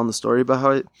just me telling the story about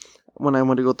how when I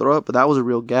went to go throw up, but that was a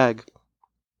real gag.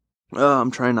 I'm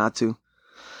trying not to.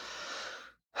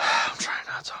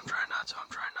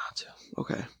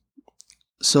 Okay.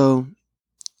 So,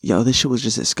 this shit was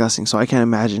just disgusting, so I can't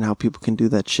imagine how people can do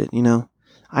that shit,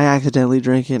 I accidentally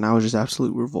drank it, and I was just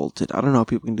absolutely revolted. I don't know how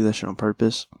people can do that shit on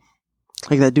purpose.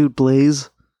 Like that dude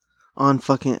Blaze on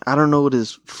fucking, I don't know what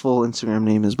his full Instagram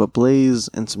name is, but Blaze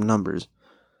and some numbers.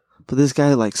 But this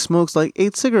guy smokes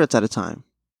 8 cigarettes at a time.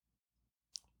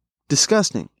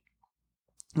 Disgusting.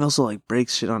 He also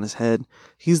breaks shit on his head.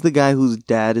 He's the guy whose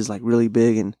dad is really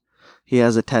big and he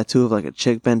has a tattoo of a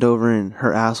chick bent over and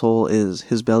her asshole is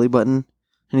his belly button.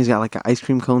 And he's got an ice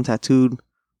cream cone tattooed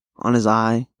on his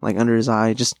eye, under his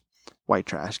eye. Just white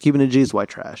trash. Keeping it G is white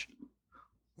trash.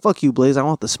 Fuck you, Blaze. I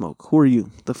want the smoke. Who are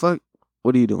you? The fuck?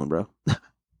 What are you doing, bro?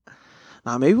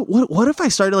 Nah, maybe, what if I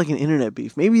started an internet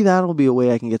beef? Maybe that'll be a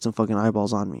way I can get some fucking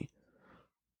eyeballs on me.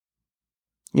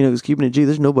 Because keeping it G,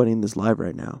 there's nobody in this live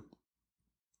right now.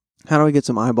 How do I get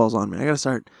some eyeballs on me? I gotta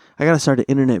start an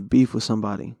internet beef with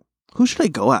somebody. Who should I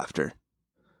go after?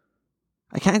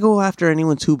 I can't go after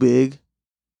anyone too big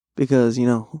because,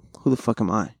 who the fuck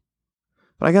am I?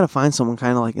 But I gotta find someone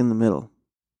kind of like in the middle.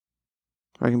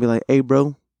 Where I can be like, hey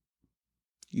bro,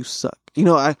 you suck.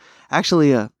 I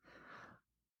actually,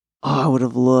 I would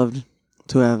have loved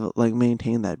to have like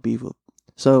maintained that beef with.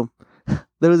 So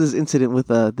there was this incident with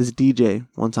this DJ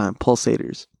one time,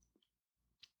 Pulsators.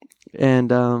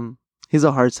 And he's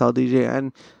a hardstyle DJ.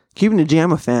 And Keeping It G,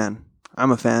 I'm a fan.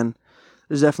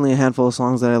 There's definitely a handful of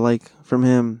songs that I like from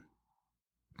him.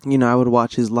 I would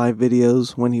watch his live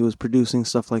videos when he was producing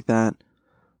stuff like that.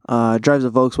 Drives a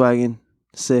Volkswagen.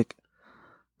 Sick.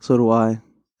 So do I.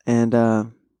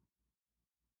 And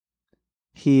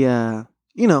he,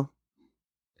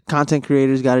 content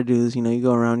creators got to do this. You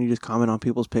go around, you just comment on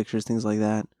people's pictures, things like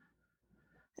that.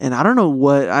 And I don't know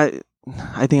what,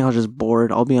 I think I was just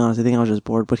bored. I'll be honest, I think I was just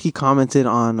bored. But he commented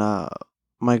on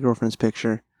my girlfriend's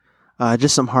picture.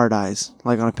 Just some hard eyes,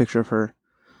 like on a picture of her.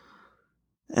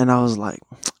 And I was like,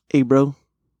 hey bro,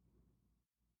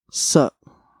 sup?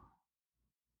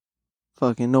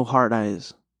 Fucking no hard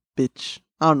eyes, bitch.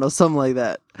 I don't know, something like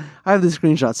that. I have the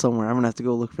screenshot somewhere. I'm gonna have to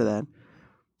go look for that.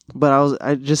 But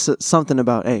I just said something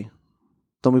about, hey,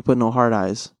 don't be putting no hard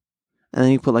eyes. And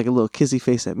then he put like a little kissy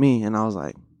face at me, and I was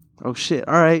like, oh shit,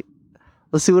 alright.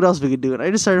 Let's see what else we could do. And I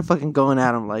just started fucking going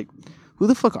at him like, who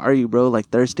the fuck are you, bro? Like,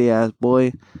 thirsty ass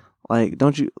boy. Like,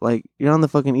 don't you, like, you're on the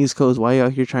fucking East Coast. Why are you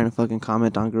out here trying to fucking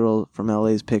comment on girl from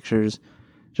LA's pictures?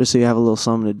 Just so you have a little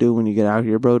something to do when you get out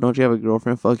here, bro. Don't you have a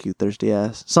girlfriend? Fuck you, thirsty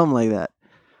ass. Something like that.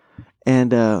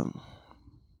 And, I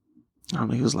don't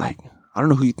know, he was like, I don't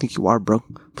know who you think you are, bro.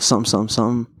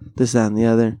 Something, this, that, and the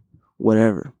other.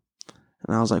 Whatever.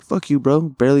 And I was like, fuck you, bro.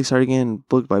 Barely started getting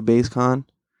booked by BassCon.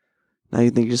 Now you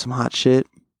think you're some hot shit?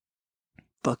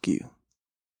 Fuck you.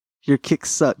 Your kicks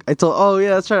suck. Oh yeah,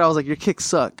 that's right. I was like, your kicks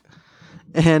suck.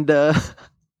 And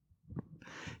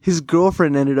his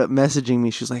girlfriend ended up messaging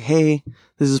me. She was like, hey,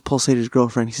 this is Pulsator's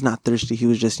girlfriend. He's not thirsty. He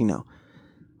was just,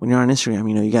 when you're on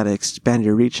Instagram, you got to expand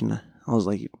your reach. And I was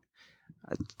like,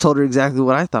 I told her exactly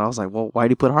what I thought. I was like, well,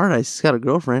 why'd he put hard eyes? He's got a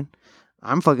girlfriend.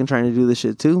 I'm fucking trying to do this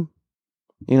shit too.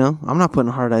 I'm not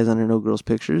putting hard eyes under no girl's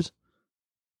pictures.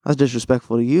 That's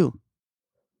disrespectful to you.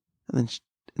 And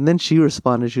then she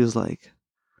responded. She was like,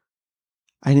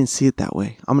 I didn't see it that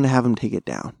way. I'm going to have him take it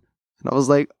down. And I was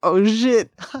like, oh shit.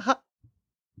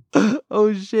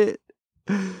 Oh shit.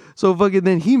 So fucking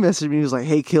then he messaged me. He was like,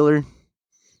 hey killer,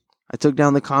 I took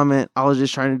down the comment. I was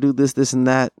just trying to do this and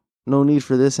that. No need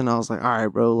for this. And I was like, all right,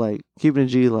 bro, like, Keeping It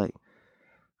G, like,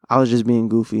 I was just being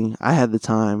goofy. I had the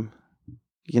time.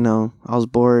 I was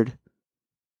bored.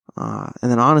 And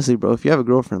then honestly, bro, if you have a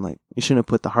girlfriend, like, you shouldn't have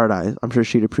put the hard eyes. I'm sure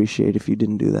she'd appreciate if you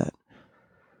didn't do that.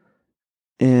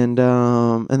 And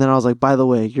then I was like, by the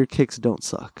way, your kicks don't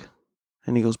suck.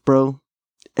 And he goes, bro,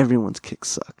 everyone's kicks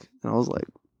suck. And I was like,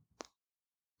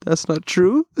 that's not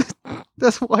true.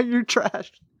 That's why you're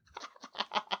trashed.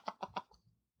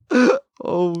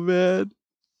 Oh, man.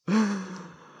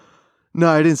 No,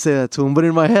 I didn't say that to him, but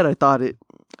in my head, I thought it.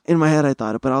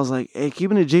 But I was like, hey,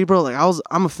 Keeping It G, bro, like,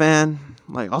 I'm a fan.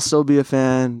 Like, I'll still be a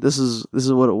fan. This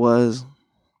is what it was.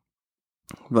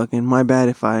 Fucking my bad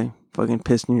if I fucking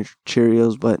pissed in your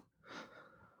Cheerios, but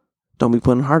don't be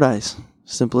putting hard eyes.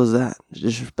 Simple as that. It's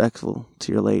disrespectful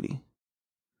to your lady.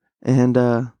 And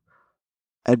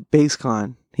at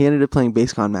BassCon, he ended up playing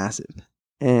BassCon Massive.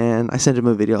 And I sent him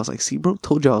a video. I was like, see, bro,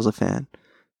 told you I was a fan.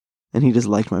 And he just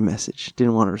liked my message.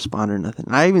 Didn't want to respond or nothing.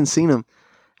 And I even seen him.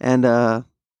 And kind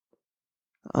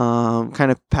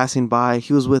of passing by.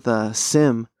 He was with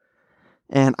Sim.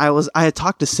 And I had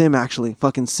talked to Sim, actually.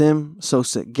 Fucking Sim, so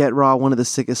sick. Get Raw, one of the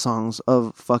sickest songs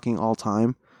of fucking all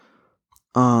time.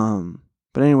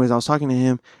 But anyways, I was talking to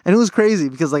him. And it was crazy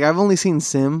because, like, I've only seen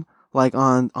Sim, like,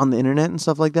 on the internet and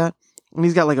stuff like that. And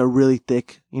he's got, like, a really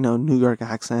thick, New York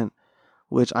accent,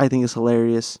 which I think is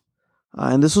hilarious.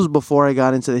 And this was before I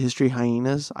got into the History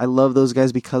Hyenas. I love those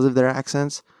guys because of their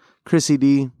accents. Chrissy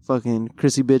D, fucking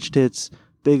Chrissy Bitch Tits,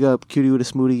 big up, Cutie with a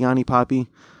Smoothie, Yanni Poppy,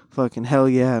 fucking hell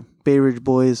yeah, Bay Ridge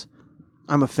Boys.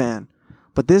 I'm a fan.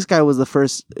 But this guy was the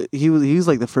first, he was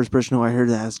like the first person who I heard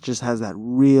that has that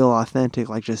real authentic,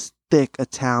 like just thick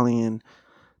Italian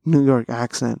New York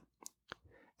accent.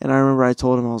 And I remember I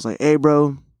told him, I was like, hey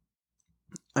bro,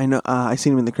 I know, I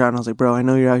seen him in the crowd and I was like, bro, I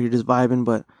know you're out here just vibing,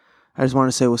 but I just want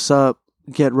to say what's up.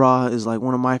 Get Raw is like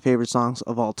one of my favorite songs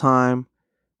of all time.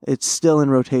 It's still in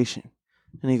rotation.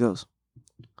 And he goes,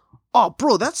 oh,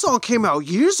 bro, that song came out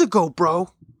years ago, bro.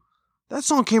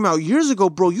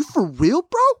 You for real,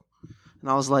 bro? And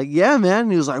I was like, yeah, man.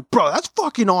 And he was like, bro, that's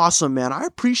fucking awesome, man. I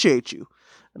appreciate you.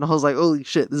 And I was like, holy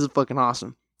shit, this is fucking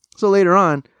awesome. So later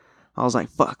on, I was like,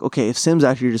 fuck, okay, if Sim's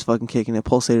out here just fucking kicking it,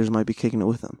 Pulsators might be kicking it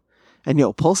with him. And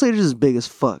yo, Pulsators is big as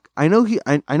fuck. I know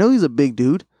he's a big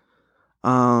dude. But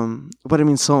I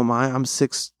mean, so am I. I'm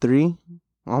 6'3",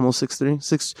 almost 6'3",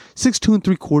 6'2" and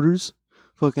 3/4.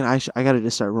 Fucking, I gotta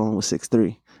just start rolling with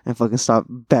 6'3" and fucking stop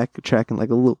backtracking like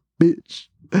a little bitch.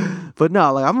 But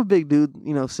no, like, I'm a big dude,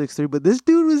 6'3", but this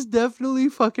dude was definitely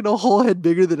fucking a whole head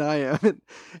bigger than I am.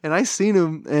 And I seen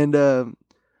him, and,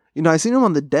 I seen him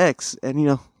on the decks,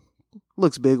 and,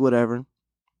 looks big, whatever.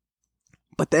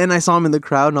 But then I saw him in the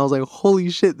crowd, and I was like, holy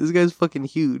shit, this guy's fucking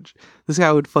huge. This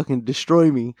guy would fucking destroy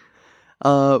me.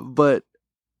 But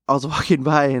I was walking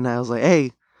by, and I was like,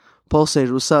 hey,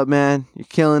 Pulsator, what's up, man? You're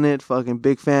killing it, fucking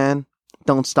big fan.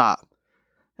 Don't stop.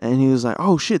 And he was like,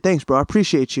 oh shit, thanks, bro. I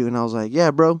appreciate you. And I was like,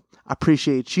 yeah, bro, I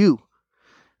appreciate you.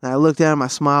 And I looked at him, I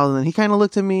smiled, and then he kind of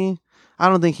looked at me. I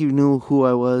don't think he knew who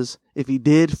I was. If he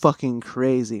did, fucking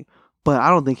crazy. But I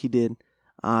don't think he did.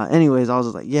 Anyways, I was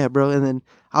just like, yeah, bro. And then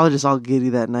I was just all giddy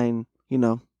that night, and,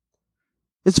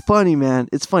 it's funny, man.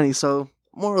 It's funny. So,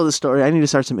 moral of the story, I need to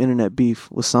start some internet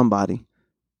beef with somebody.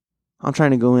 I'm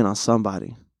trying to go in on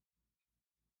somebody.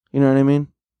 You know what I mean?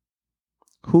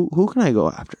 Who can I go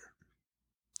after?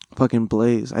 Fucking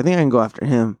Blaze. I think I can go after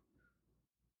him.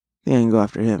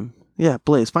 Yeah,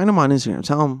 Blaze. Find him on Instagram.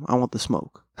 Tell him I want the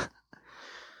smoke.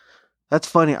 That's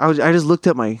funny. I just looked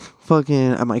at my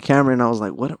camera and I was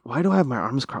like, what? Why do I have my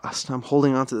arms crossed? I'm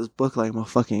holding onto this book like I'm a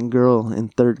fucking girl in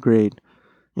 3rd grade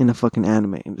in a fucking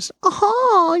anime. And just,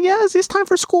 yes, it's time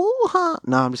for school, huh?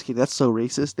 No, I'm just kidding. That's so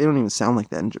racist. They don't even sound like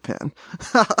that in Japan.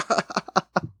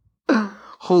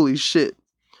 Holy shit.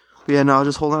 But yeah, no, I'll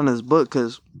just hold on to this book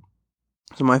because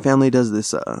my family does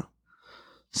this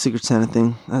Secret Santa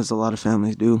thing, as a lot of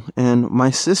families do. And my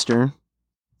sister,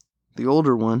 the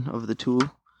older one of the two,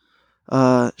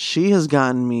 she has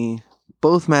gotten me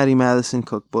both Maddie Madison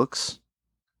cookbooks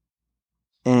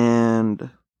and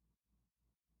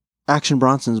Action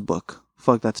Bronson's book.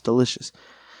 Fuck, that's delicious.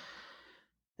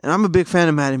 And I'm a big fan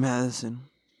of Maddie Madison.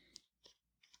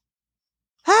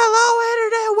 Hello,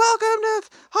 Internet. Welcome to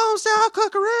Homestyle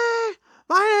Cookery.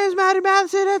 My name is Maddie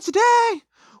Madison, and today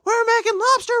we're making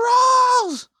lobster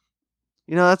rolls.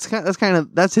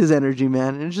 That's his energy,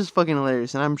 man. And it's just fucking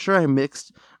hilarious. And I'm sure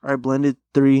I blended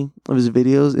 3 of his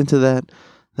videos into that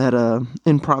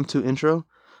impromptu intro.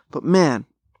 But man,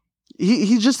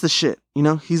 he's just the shit.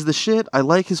 He's the shit. I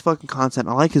like his fucking content.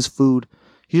 I like his food.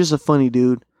 He's just a funny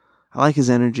dude. I like his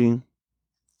energy.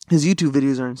 His YouTube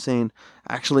videos are insane.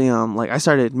 Actually, I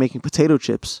started making potato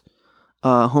chips,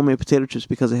 homemade potato chips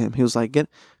because of him. He was like, if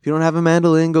you don't have a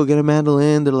mandolin, go get a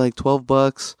mandolin. They're like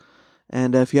 $12.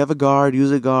 And if you have a guard,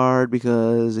 use a guard,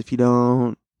 because if you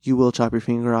don't, you will chop your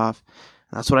finger off.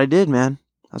 And that's what I did, man.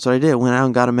 That's what I did. Went out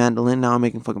and got a mandolin. Now I'm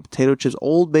making fucking potato chips.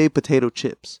 Old Bay potato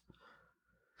chips.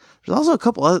 There's also a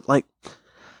couple other,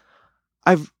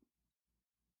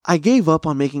 I gave up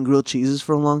on making grilled cheeses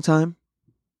for a long time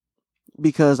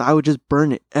because I would just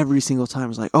burn it every single time.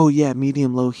 It's like, oh yeah,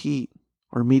 medium low heat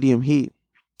or medium heat.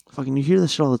 Fucking, you hear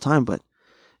this shit all the time, but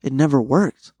it never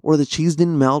worked, or the cheese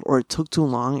didn't melt, or it took too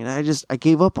long, and I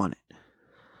gave up on it.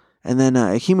 And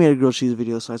then he made a grilled cheese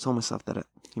video, so I told myself that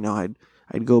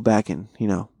I'd go back and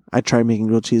I'd try making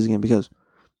grilled cheese again, because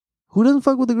who doesn't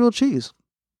fuck with the grilled cheese?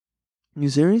 You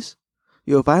serious?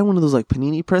 Yo, if I had one of those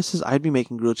panini presses, I'd be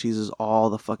making grilled cheeses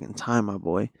all the fucking time, my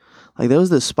boy. Like, there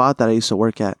was this spot that I used to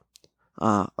work at,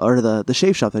 or the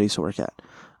shave shop that I used to work at.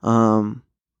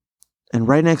 And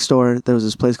right next door, there was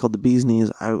this place called the Bee's Knees.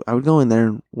 I would go in there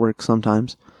and work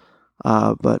sometimes.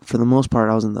 But for the most part,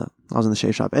 I was in the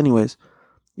shave shop. Anyways,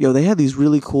 yo, they had these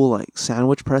really cool,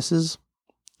 sandwich presses.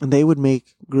 And they would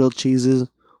make grilled cheeses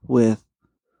with,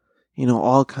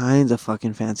 all kinds of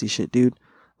fucking fancy shit, dude.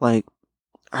 I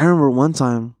remember one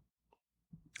time,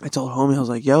 I told homie, I was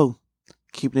like, yo,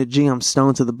 keeping it G, I'm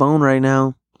stoned to the bone right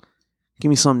now. Give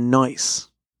me something nice.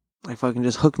 Fucking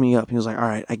just hook me up. He was like, all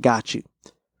right, I got you.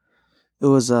 It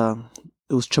was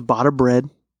ciabatta bread,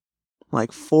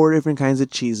 4 different kinds of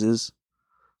cheeses,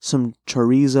 some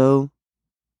chorizo,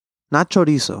 not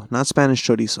chorizo, not Spanish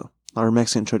chorizo, or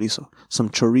Mexican chorizo, some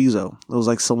chorizo. It was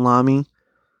like salami,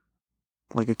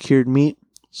 like a cured meat,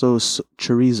 so it was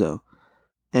chorizo.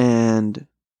 And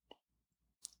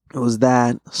it was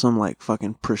that, some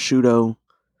fucking prosciutto,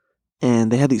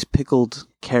 and they had these pickled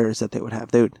carrots that they would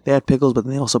have. They had pickles, but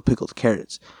then they also pickled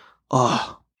carrots.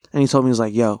 Oh, and he told me, he was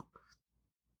like, yo,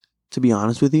 to be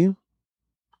honest with you,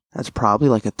 that's probably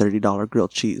a $30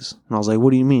 grilled cheese. And I was like,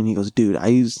 what do you mean? He goes, dude, I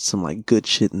used some good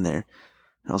shit in there.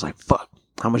 And I was like, fuck,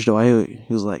 how much do I owe you?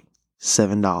 He was like,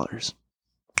 $7.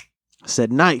 I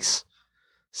said, nice.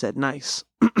 said nice.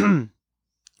 But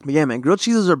yeah, man, grilled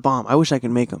cheeses are bomb. I wish I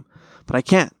could make them, but I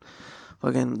can't.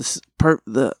 Fucking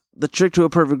the trick to a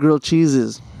perfect grilled cheese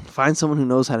is find someone who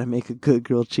knows how to make a good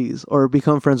grilled cheese, or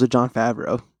become friends with Jon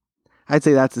Favreau. I'd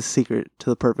say that's the secret to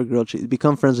the perfect grilled cheese.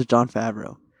 Become friends with Jon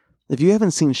Favreau. If you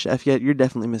haven't seen Chef yet, you're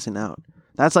definitely missing out.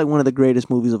 That's like one of the greatest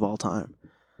movies of all time.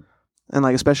 And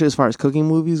like, especially as far as cooking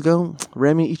movies go,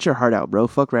 Remy, eat your heart out, bro.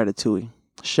 Fuck Ratatouille.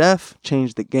 Chef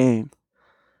changed the game.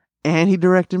 And he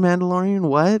directed Mandalorian.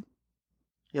 What?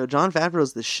 Yo, Jon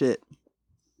Favreau's the shit.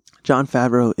 Jon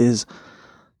Favreau is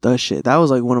the shit. That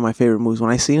was like one of my favorite movies.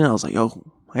 When I seen it, I was like, yo,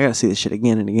 I gotta see this shit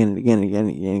again and again and again and again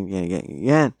and again and again and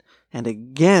again. And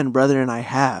again, brother, and I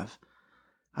have.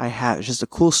 It's just a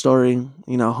cool story.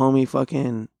 You know, homie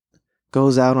fucking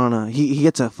goes out on he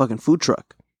gets a fucking food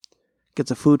truck.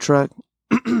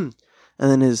 And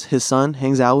then his son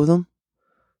hangs out with him.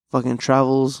 Fucking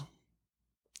travels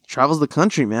the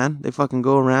country, man. They fucking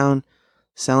go around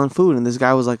selling food. And this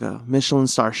guy was like a Michelin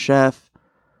star chef.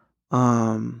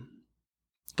 Got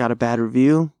a bad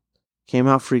review. Came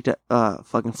out, freaked out,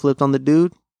 fucking flipped on the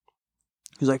dude.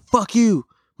 He's like, fuck you.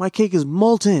 My cake is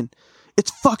molten. It's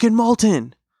fucking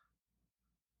molten.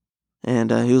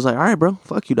 And he was like, all right, bro.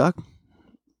 Fuck you, doc.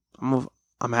 I'm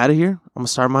out of here. I'm going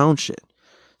to start my own shit.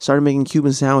 Started making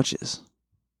Cuban sandwiches.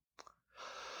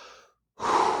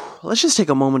 Let's just take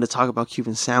a moment to talk about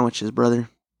Cuban sandwiches, brother.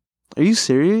 Are you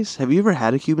serious? Have you ever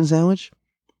had a Cuban sandwich?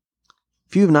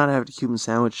 If you have not had a Cuban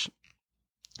sandwich,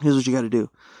 here's what you got to do.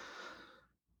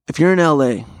 If you're in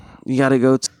LA, you got to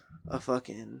go to a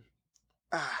fucking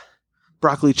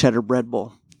broccoli cheddar bread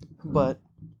bowl. But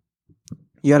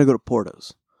you got to go to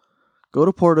Porto's. Go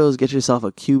to Porto's, get yourself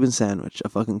a Cuban sandwich, a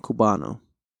fucking Cubano.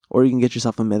 Or you can get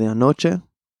yourself a medianoche.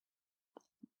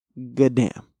 Good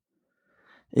damn.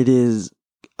 It is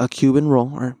a Cuban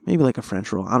roll, or maybe like a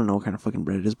French roll. I don't know what kind of fucking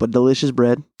bread it is, but delicious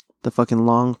bread. The fucking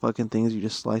long fucking things. You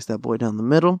just slice that boy down the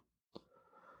middle.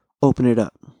 Open it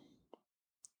up. A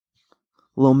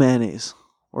little mayonnaise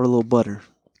or a little butter.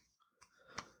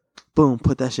 Boom,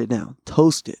 put that shit down.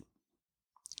 Toast it.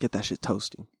 Get that shit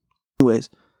toasting. Anyways,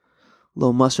 a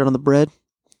little mustard on the bread. A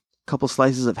couple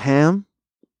slices of ham.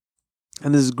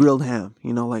 And this is grilled ham.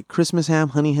 You know, like Christmas ham,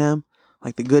 honey ham.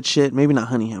 Like the good shit. Maybe not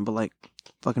honey ham, but like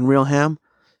fucking real ham.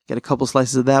 Get a couple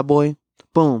slices of that boy.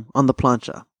 Boom, on the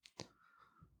plancha.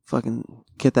 Fucking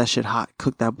get that shit hot.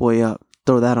 Cook that boy up.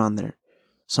 Throw that on there.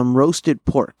 Some roasted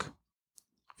pork.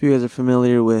 If you guys are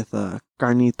familiar with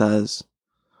carnitas,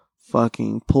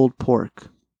 fucking pulled pork.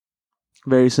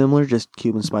 Very similar, just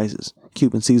Cuban spices.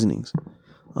 Cuban seasonings.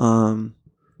 A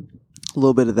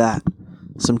little bit of that.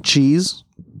 Some cheese.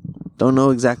 Don't know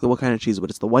exactly what kind of cheese, but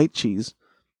it's the white cheese.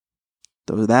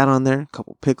 Throw that on there. A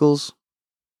couple pickles.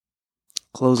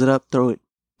 Close it up. Throw it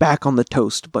back on the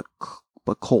toast, but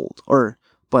cold.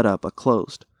 But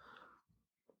closed.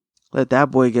 Let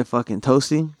that boy get fucking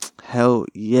toasty. Hell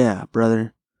yeah,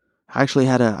 brother. I actually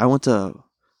I went to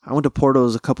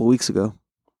Porto's a couple weeks ago.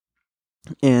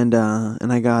 And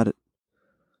I got it.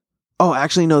 Oh,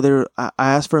 actually no, I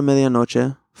asked for a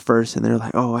medianoche first, and they're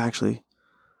like, "Oh, actually,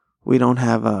 we don't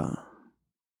have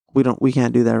we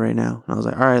can't do that right now." And I was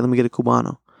like, "All right, let me get a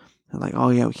Cubano." They're like, "Oh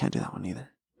yeah, we can't do that one either."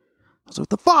 I was like, "What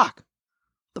the fuck?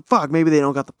 The fuck? Maybe they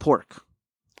don't got the pork."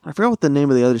 I forgot what the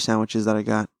name of the other sandwiches that I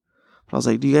got. But I was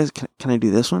like, "Do you guys can I do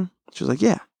this one?" She was like,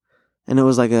 "Yeah." And it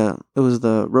was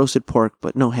the roasted pork,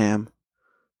 but no ham.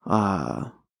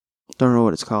 Don't know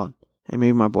what it's called. And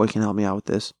maybe my boy can help me out with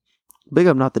this. Big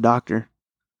up, not the doctor.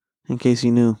 In case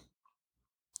you knew.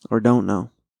 Or don't know.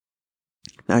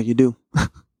 Now you do.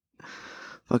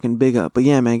 Fucking big up. But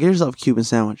yeah, man, get yourself a Cuban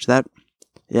sandwich.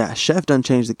 Chef done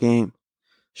changed the game.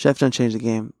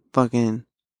 Fucking,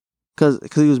 cause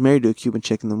he was married to a Cuban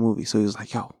chick in the movie. So he was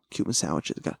like, yo, Cuban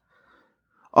sandwiches.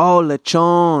 Oh,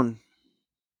 lechon.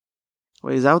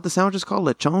 Wait, is that what the sandwich is called?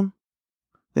 Lechon?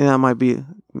 I think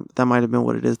that might have been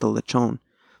what it is, the lechon.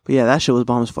 But yeah, that shit was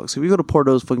bomb as fuck. So if you go to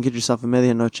Porto's, fucking get yourself a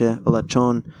medianoche, a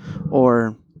lechon,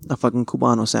 or a fucking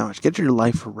Cubano sandwich. Get your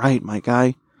life right, my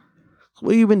guy.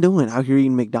 What have you been doing out here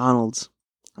eating McDonald's?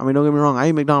 I mean, don't get me wrong, I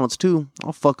eat McDonald's too.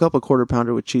 I'll fuck up a quarter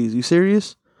pounder with cheese. You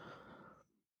serious?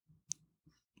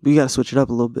 But you gotta switch it up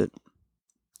a little bit.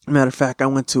 Matter of fact, I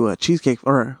went to a I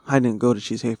didn't go to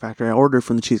Cheesecake Factory. I ordered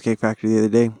from the Cheesecake Factory the other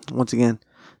day. Once again,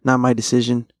 not my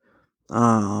decision.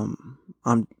 I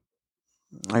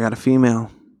got a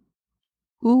female.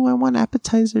 Ooh, I want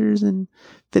appetizers and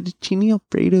fettuccine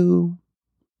alfredo.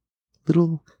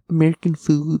 Little American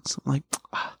foods. I'm like,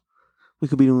 we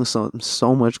could be doing something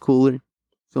so much cooler.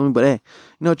 Feel me? But hey,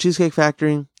 Cheesecake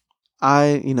Factory,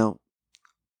 I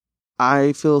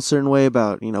feel a certain way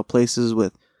about, places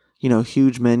with,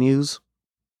 huge menus.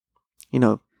 You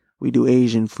know, we do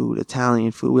Asian food,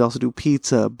 Italian food. We also do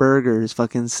pizza, burgers,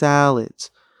 fucking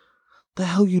salads. The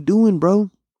hell you doing,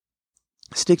 bro?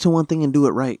 Stick to one thing and do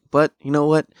it right. But you know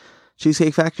what?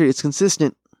 Cheesecake Factory, it's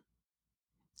consistent.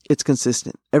 It's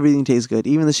consistent. Everything tastes good.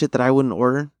 Even the shit that I wouldn't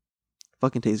order,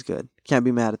 fucking tastes good. Can't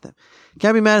be mad at them.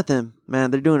 Can't be mad at them,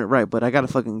 man. They're doing it right. But I got a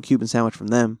fucking Cuban sandwich from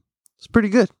them. It's pretty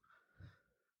good.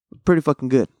 Pretty fucking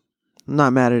good. I'm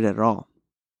not mad at it at all.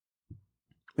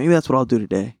 Maybe that's what I'll do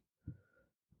today.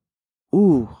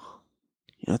 Ooh.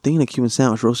 You know, thinking of Cuban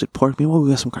sandwich, roasted pork. Maybe we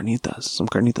got some carnitas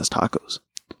tacos.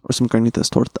 Or some carnitas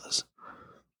tortas.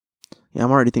 Yeah,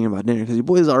 I'm already thinking about dinner because your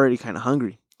boy's already kind of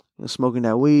hungry. You know, smoking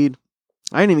that weed.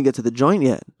 I didn't even get to the joint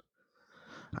yet.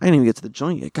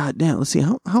 God damn. Let's see.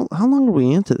 How long are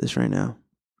we into this right now?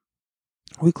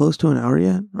 Are we close to an hour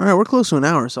yet? All right, we're close to an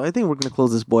hour. So I think we're going to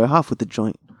close this boy off with the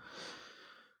joint.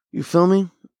 You feel me?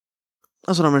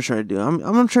 That's what I'm going to try to do. I'm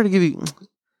going to try to give you...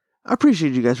 I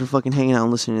appreciate you guys for fucking hanging out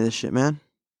and listening to this shit, man.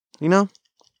 You know?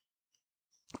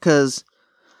 Because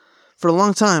for a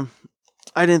long time,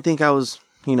 I didn't think I was...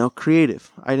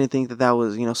 creative. I didn't think that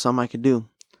was, something I could do.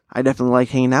 I definitely like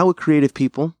hanging out with creative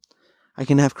people. I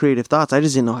can have creative thoughts. I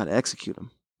just didn't know how to execute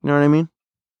them. You know what I mean?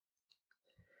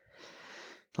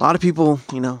 A lot of people,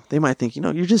 they might think,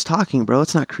 you're just talking, bro.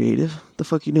 It's not creative. What the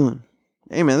fuck you doing?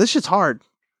 Hey, man, this shit's hard.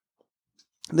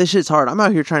 I'm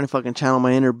out here trying to fucking channel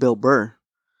my inner Bill Burr.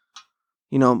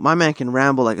 My man can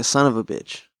ramble like a son of a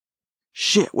bitch.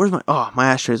 Shit, where's my... Oh, my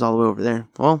ashtray's all the way over there.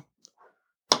 Well...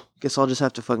 Guess I'll just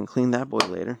have to fucking clean that boy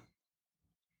later.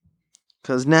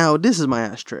 Because now this is my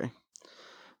ashtray.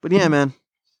 But yeah, man.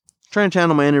 Trying to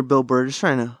channel my inner Bill Burr. Just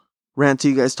trying to rant to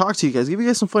you guys, talk to you guys, give you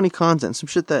guys some funny content. Some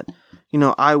shit that,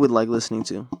 I would like listening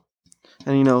to.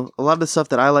 And, a lot of the stuff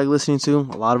that I like listening to,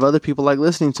 a lot of other people like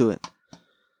listening to it.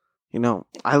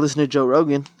 I listen to Joe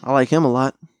Rogan. I like him a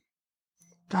lot.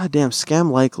 Goddamn,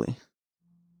 Scam Likely.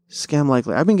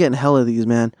 I've been getting hella of these,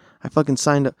 man. I fucking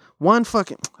signed up.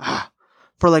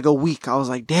 For like a week, I was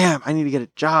like, damn, I need to get a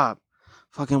job.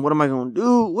 Fucking, what am I going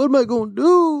to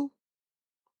do?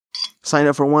 Signed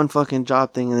up for one fucking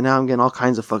job thing, and now I'm getting all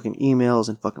kinds of fucking emails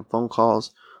and fucking phone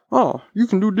calls. Oh, you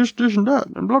can do this, and that,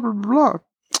 and blah, blah, blah, blah.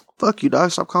 Fuck you, dog.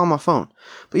 Stop calling my phone.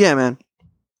 But yeah, man.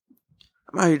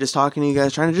 I'm out here just talking to you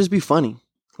guys, trying to just be funny.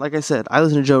 Like I said, I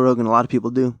listen to Joe Rogan. A lot of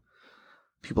people do.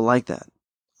 People like that.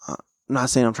 I'm not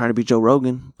saying I'm trying to be Joe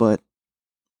Rogan, but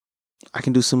I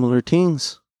can do similar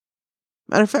things.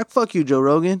 Matter of fact, fuck you, Joe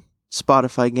Rogan.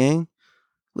 Spotify gang.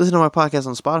 Listen to my podcast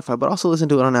on Spotify, but also listen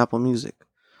to it on Apple Music.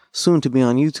 Soon to be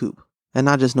on YouTube. And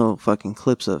not just no fucking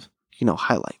clips of,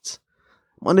 highlights.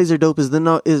 Mondays are dope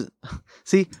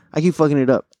see, I keep fucking it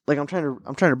up. Like I'm trying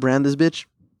to brand this bitch.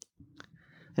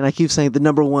 And I keep saying the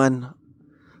number one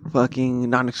fucking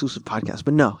non-exclusive podcast.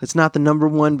 But no, it's not the number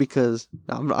one because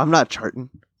I'm not charting.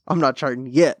 I'm not charting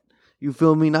yet. You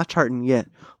feel me? Not charting yet.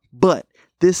 But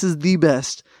this is the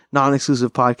best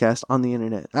non-exclusive podcast on the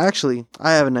internet. Actually,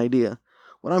 I have an idea.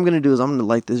 What I'm going to do is I'm going to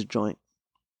light this joint.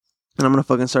 And I'm going to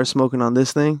fucking start smoking on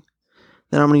this thing.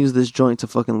 Then I'm going to use this joint to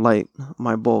fucking light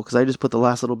my bowl. Because I just put the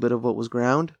last little bit of what was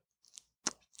ground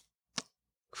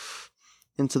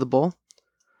into the bowl.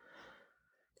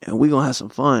 And we going to have some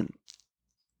fun.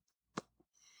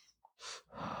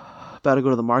 About to go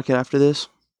to the market after this.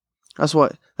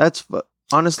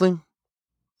 Honestly,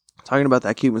 talking about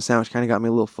that Cuban sandwich kind of got me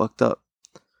a little fucked up.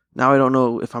 Now I don't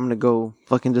know if I'm going to go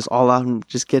fucking just all out and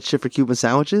just get shit for Cuban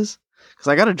sandwiches. Because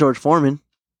I got a George Foreman.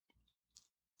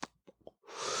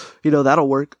 That'll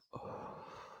work.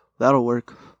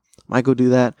 Might go do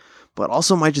that. But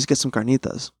also might just get some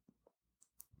carnitas.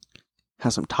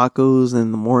 Have some tacos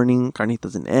in the morning.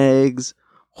 Carnitas and eggs.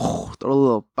 Oh, throw a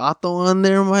little pato on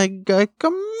there, my guy.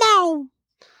 Come on.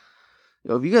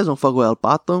 Yo, if you guys don't fuck with El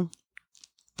Pato,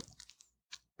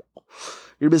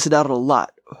 you're missing out on a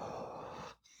lot.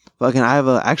 Fucking, I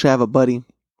have a buddy.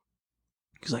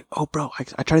 He's like, oh, bro,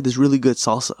 I tried this really good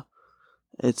salsa.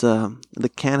 It's, the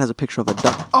can has a picture of a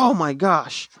duck. Oh my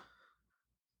gosh.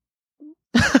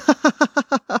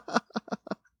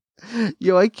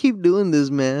 Yo, I keep doing this,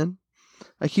 man.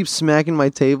 I keep smacking my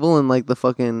table and like the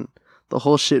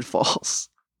whole shit falls.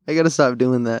 I gotta stop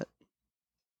doing that.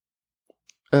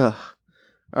 Ugh.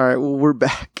 Alright, well, we're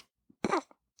back.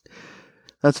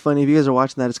 That's funny. If you guys are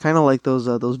watching that, it's kind of like those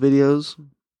videos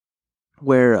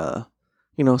where,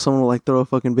 someone will like throw a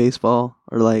fucking baseball,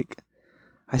 or like,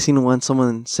 I seen one,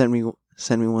 someone sent me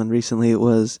one recently. It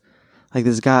was like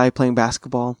this guy playing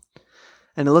basketball,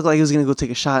 and it looked like he was gonna go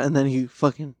take a shot, and then he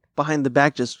fucking behind the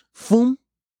back just boom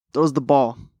throws the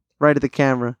ball right at the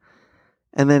camera,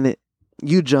 and then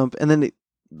you jump, and then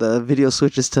the video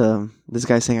switches to this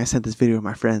guy saying, "I sent this video to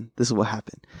my friend. This is what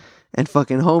happened," And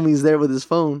fucking homie's there with his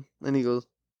phone. And he goes,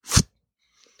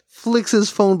 flicks his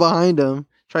phone behind him.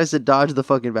 Tries to dodge the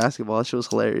fucking basketball. That shit was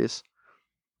hilarious.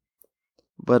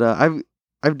 But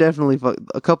I've definitely,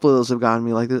 a couple of those have gotten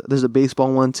me. Like, there's a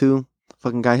baseball one too.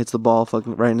 Fucking guy hits the ball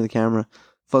fucking right into the camera.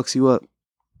 Fucks you up.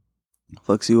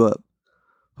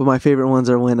 But my favorite ones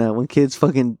are when kids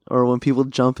fucking, or when people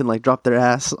jump and like drop their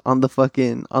ass on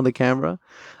the camera.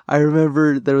 I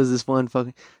remember there was this one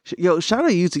fucking, shout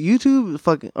out YouTube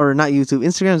fucking, or not YouTube,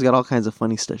 Instagram's got all kinds of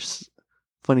funny stuff,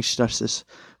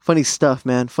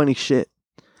 man, funny shit.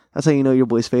 That's how you know your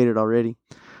boy's faded already.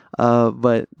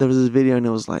 But there was this video and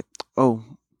it was like, oh,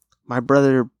 my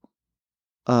brother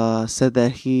said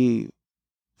that he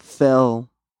fell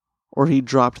or he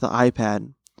dropped the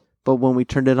iPad, but when we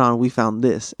turned it on, we found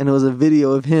this. And it was a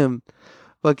video of him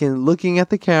fucking looking at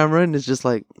the camera, and it's just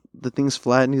like the thing's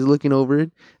flat and he's looking over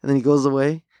it, and then he goes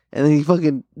away, and then he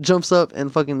fucking jumps up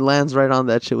and fucking lands right on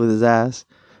that shit with his ass.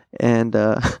 And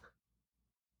yeah,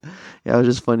 it was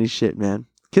just funny shit, man.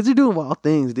 Kids are doing wild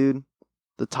things, dude.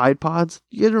 The Tide Pods.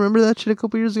 You guys remember that shit a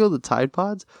couple years ago? The Tide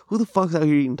Pods? Who the fuck's out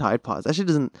here eating Tide Pods? That shit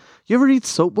doesn't... You ever eat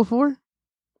soap before?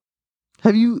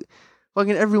 Have you...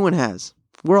 Fucking everyone has.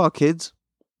 We're all kids.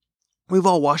 We've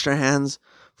all washed our hands.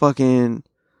 Fucking...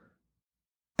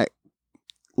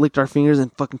 licked our fingers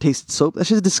and fucking tasted soap. That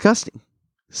shit's disgusting.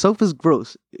 Soap is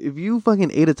gross. If you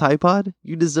fucking ate a Tide Pod,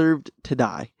 you deserved to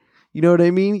die. You know what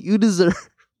I mean? You deserve...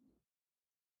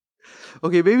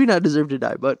 Okay, maybe not deserve to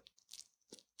die, but...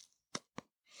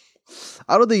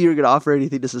 I don't think you're going to offer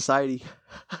anything to society.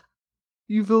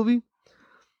 You feel me?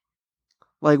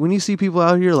 Like, when you see people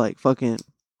out here, like, fucking,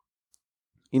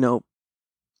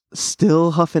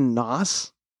 still huffing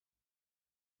NOS,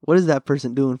 what is that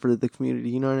person doing for the community?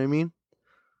 You know what I mean?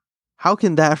 How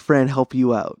can that friend help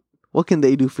you out? What can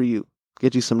they do for you?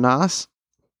 Get you some NOS?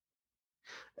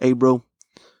 Hey, bro,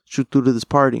 shoot through to this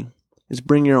party. Just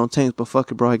bring your own tanks, but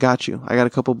fuck it, bro, I got you. I got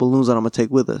a couple balloons that I'm going to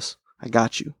take with us. I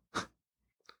got you.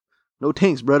 No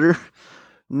tanks, brother.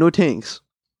 No tanks.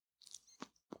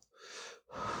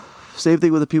 Same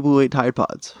thing with the people who ate Tide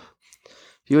Pods.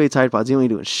 If you ate Tide Pods, you ain't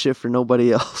doing shit for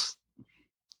nobody else.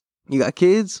 You got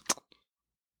kids?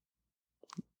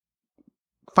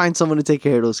 Find someone to take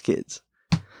care of those kids.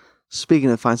 Speaking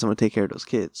of find someone to take care of those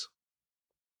kids.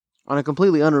 On a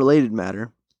completely unrelated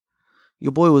matter,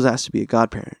 your boy was asked to be a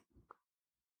godparent.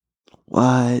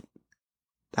 What?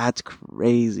 That's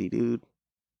crazy, dude.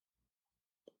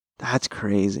 That's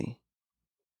crazy.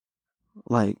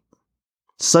 Like,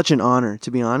 such an honor, to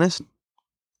be honest.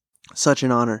 Such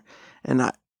an honor. And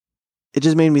it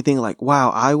just made me think, like,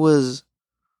 wow, I was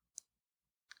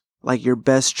like your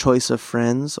best choice of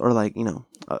friends, or like,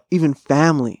 even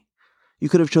family. You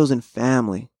could have chosen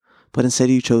family, but instead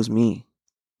you chose me.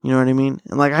 You know what I mean?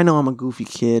 And like, I know I'm a goofy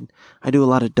kid. I do a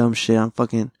lot of dumb shit. I'm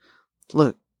fucking,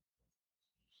 look.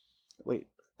 Wait,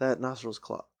 that nostril's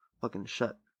fucking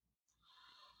shut.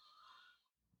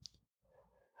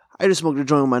 I just smoked a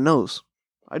joint with my nose.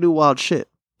 I do wild shit.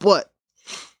 But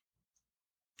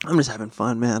I'm just having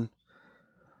fun, man.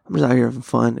 I'm just out here having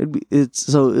fun.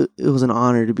 It was an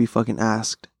honor to be fucking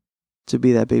asked to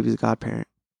be that baby's godparent.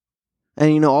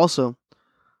 And also,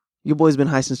 your boy's been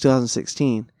high since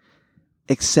 2016.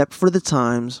 Except for the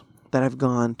times that I've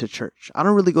gone to church. I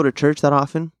don't really go to church that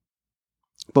often.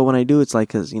 But when I do, it's like,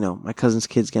 because, my cousin's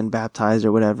kid's getting baptized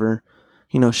or whatever.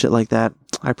 Shit like that.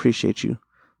 I appreciate you,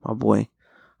 my boy.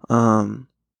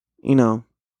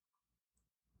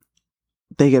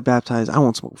 They get baptized. I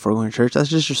won't smoke before going to church. That's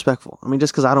disrespectful. I mean,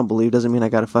 just because I don't believe doesn't mean I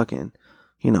gotta fucking,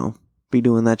 be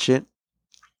doing that shit.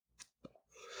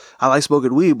 I like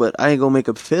smoking weed, but I ain't gonna make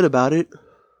a fit about it.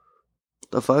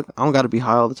 The fuck? I don't gotta be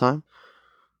high all the time.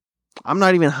 I'm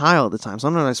not even high all the time.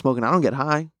 Sometimes I'm smoking. I don't get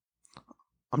high.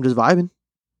 I'm just vibing.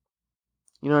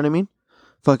 You know what I mean?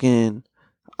 Fucking,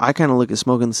 I kind of look at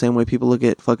smoking the same way people look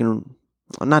at fucking,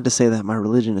 not to say that my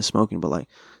religion is smoking, but like,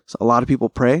 so a lot of people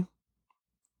pray.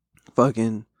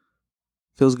 Fucking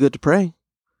feels good to pray.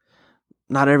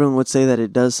 Not everyone would say that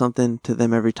it does something to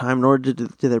them every time, nor do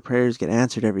their prayers get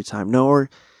answered every time, nor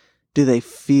do they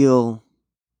feel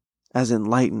as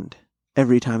enlightened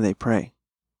every time they pray.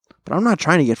 But I'm not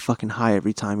trying to get fucking high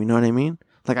every time, you know what I mean?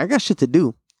 Like, I got shit to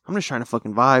do. I'm just trying to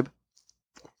fucking vibe.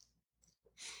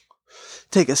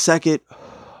 Take a second.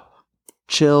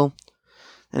 Chill.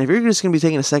 And if you're just going to be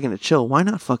taking a second to chill, why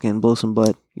not fucking blow some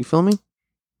bud? You feel me?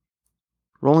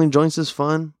 Rolling joints is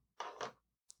fun.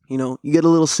 You get a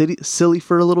little silly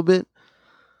for a little bit.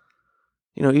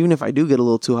 Even if I do get a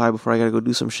little too high before I got to go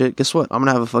do some shit, guess what? I'm going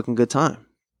to have a fucking good time.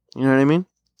 You know what I mean?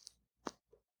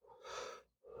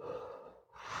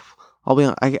 I'll be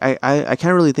honest, I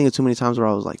can't really think of too many times where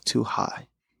I was like too high.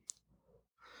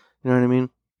 You know what I mean?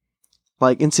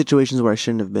 Like in situations where I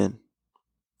shouldn't have been.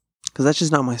 Because that's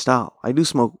just not my style. I do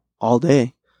smoke all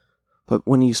day. But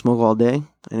when you smoke all day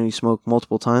and you smoke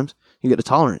multiple times, you get a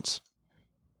tolerance.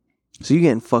 So you're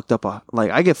getting fucked up off,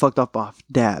 like I get fucked up off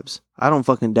dabs. I don't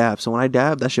fucking dab. So when I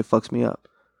dab, that shit fucks me up.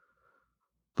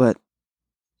 But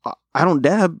I don't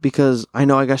dab because I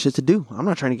know I got shit to do. I'm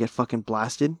not trying to get fucking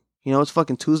blasted. You know, it's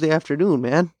fucking Tuesday afternoon,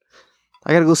 man.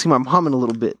 I gotta go see my mom in a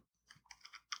little bit.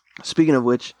 Speaking of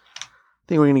which, I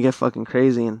think we're gonna get fucking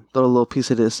crazy and throw a little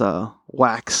piece of this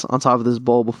wax on top of this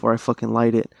bowl before I fucking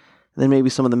light it. And then maybe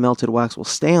some of the melted wax will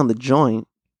stay on the joint.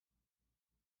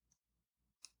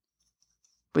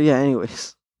 But yeah,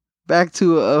 anyways. Back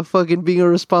to fucking being a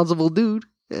responsible dude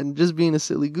and just being a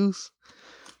silly goose.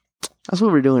 That's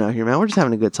what we're doing out here, man. We're just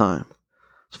having a good time.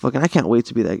 So fucking, I can't wait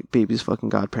to be that baby's fucking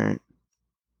godparent.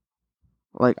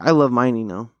 Like, I love mine, you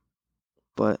know.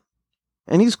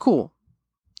 And he's cool.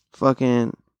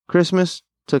 Fucking Christmas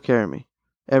took care of me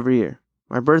every year.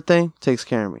 My birthday takes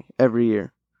care of me every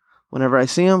year. Whenever I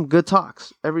see him, good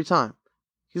talks every time.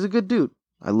 He's a good dude.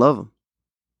 I love him.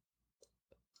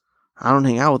 I don't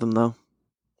hang out with him though.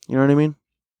 You know what I mean?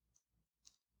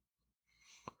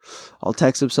 I'll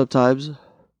text him sometimes.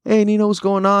 Hey, Nino, what's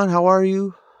going on? How are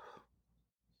you?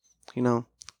 You know,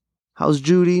 how's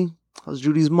Judy? How's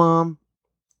Judy's mom?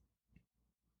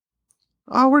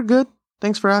 Oh, we're good.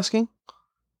 Thanks for asking.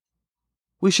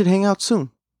 We should hang out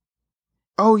soon.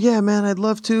 Oh, yeah, man, I'd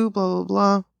love to. Blah, blah,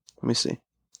 blah. Let me see.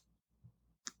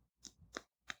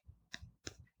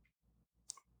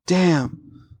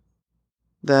 Damn.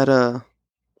 That,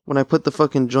 when I put the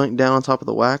fucking joint down on top of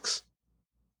the wax,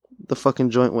 the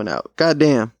fucking joint went out. God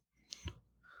damn.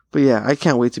 But yeah, I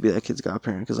can't wait to be that kid's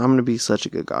godparent because I'm going to be such a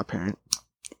good godparent.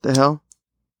 The hell?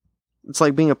 It's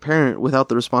like being a parent without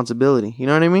the responsibility. You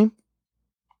know what I mean?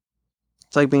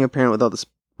 It's like being a parent without the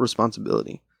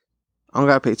responsibility. I don't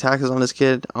gotta pay taxes on this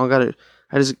kid. I can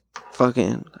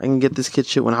get this kid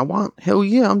shit when I want. Hell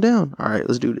yeah, I'm down. Alright,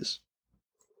 let's do this.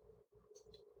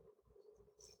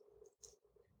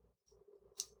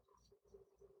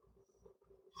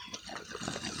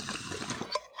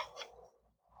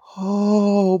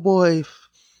 Oh boy.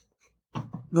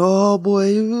 Oh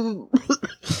boy.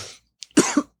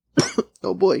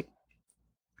 Oh boy.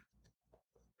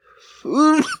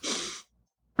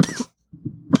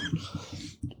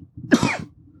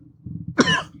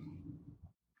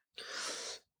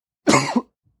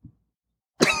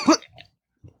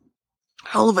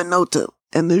 Hell of a note to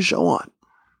end this show on.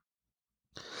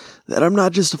 That I'm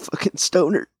not just a fucking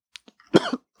stoner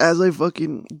as I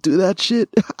fucking do that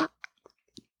shit.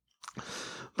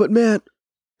 But man,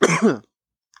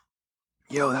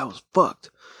 yo, that was fucked.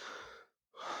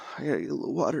 I gotta get a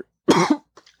little water.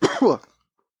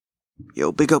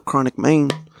 Yo, big up Chronic Maine.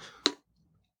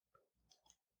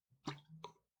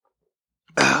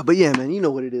 But yeah, man, you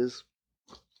know what it is.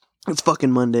 It's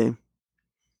fucking Monday.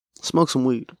 Smoke some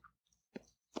weed.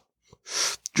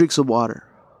 Drink some water.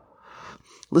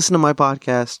 Listen to my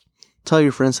podcast. Tell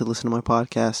your friends to listen to my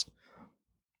podcast.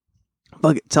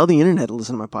 Fuck it, tell the internet to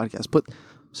listen to my podcast. But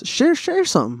share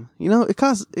something. You know, it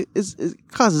costs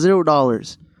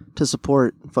 $0 to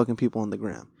support fucking people on the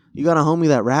gram. You got a homie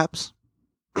that raps?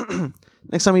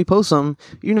 Next time you post something,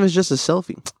 even if it's just a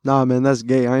selfie. Nah, man, that's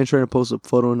gay. I ain't trying to post a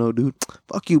photo, no, dude.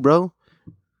 Fuck you, bro.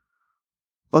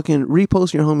 Fucking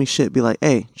repost your homie shit. Be like,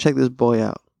 hey, check this boy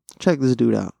out. Check this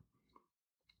dude out.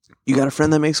 You got a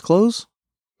friend that makes clothes?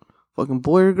 Fucking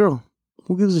boy or girl?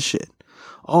 Who gives a shit?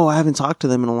 Oh, I haven't talked to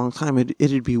them in a long time.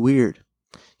 It'd be weird.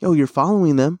 Yo, you're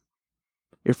following them.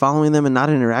 You're following them and not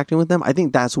interacting with them? I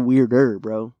think that's weirder,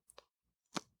 bro.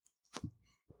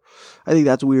 I think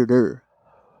that's weirder.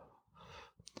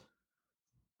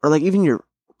 Or like even your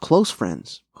close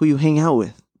friends who you hang out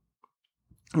with.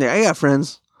 Yeah, I got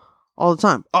friends all the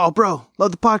time. Oh, bro,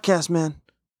 love the podcast, man.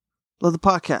 Love the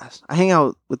podcast. I hang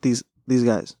out with these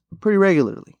guys pretty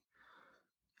regularly.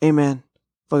 Hey, man,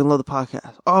 fucking love the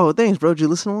podcast. Oh, thanks, bro. Did you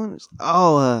listen to one?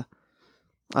 Oh,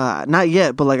 not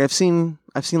yet, but like I've seen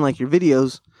like your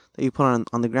videos that you put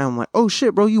on the ground. I'm like, oh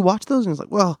shit, bro, you watch those? And it's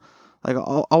like, well, like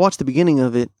I'll watch the beginning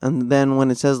of it, and then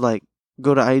when it says like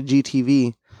go to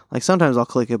IGTV, like sometimes I'll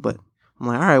click it, but I'm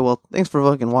like, all right, well, thanks for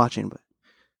fucking watching, but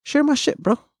share my shit,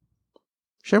 bro.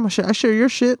 Share my shit. I share your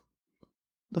shit.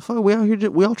 The fuck, we out here,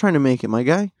 we all trying to make it, my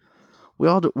guy.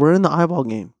 We're in the eyeball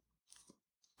game.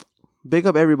 Big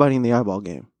up everybody in the eyeball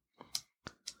game.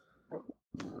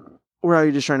 We're out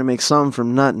here just trying to make some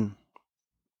from nothing.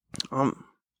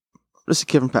 Just a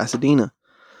kid from Pasadena.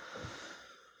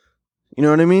 You know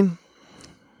what I mean?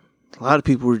 A lot of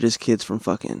people were just kids from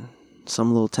fucking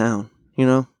some little town, you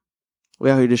know? We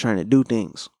out here just trying to do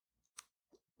things.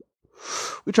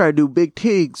 We try to do big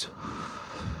tigs.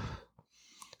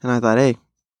 And I thought, hey,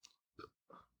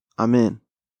 I'm in.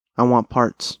 I want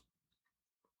parts.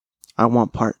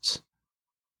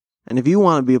 And if you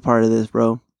want to be a part of this,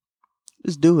 bro,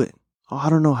 just do it. Oh, I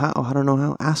don't know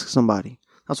how. Ask somebody.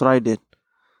 That's what I did.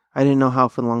 I didn't know how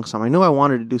for the longest time. I knew I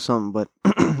wanted to do something, but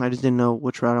I just didn't know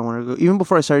which route I wanted to go. Even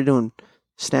before I started doing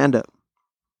stand-up,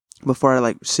 before I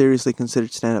like seriously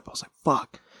considered stand-up, I was like,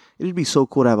 fuck, it'd be so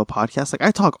cool to have a podcast. Like,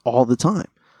 I talk all the time.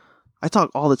 I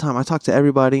talk to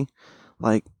everybody.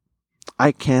 Like,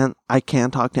 I can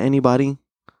talk to anybody.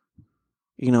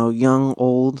 You know, young,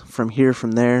 old, from here,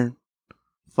 from there.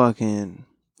 Fucking,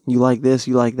 you like this,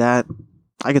 you like that.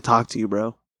 I could talk to you,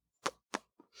 bro.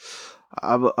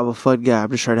 I'm a fun guy.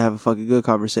 I'm just trying to have a fucking good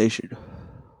conversation.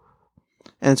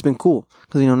 And it's been cool.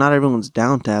 Because, you know, not everyone's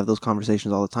down to have those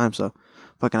conversations all the time. So,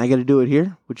 fucking, I get to do it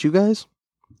here with you guys.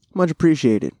 Much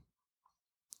appreciated.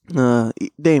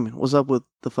 Damon, what's up with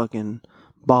the fucking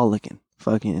ball licking?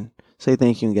 Fucking, say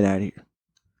thank you and get out of here.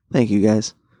 Thank you,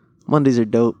 guys. Mondays are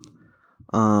dope.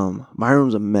 My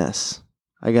room's a mess.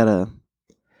 I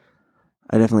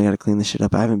definitely gotta clean this shit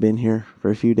up. I haven't been here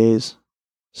for a few days.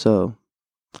 So,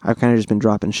 I've kind of just been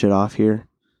dropping shit off here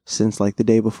since like the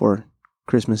day before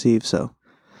Christmas Eve. So,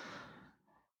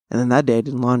 and then that day I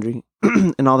did laundry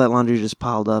and all that laundry just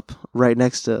piled up right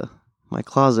next to my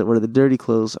closet where the dirty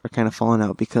clothes are kind of falling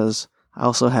out because I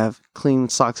also have clean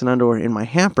socks and underwear in my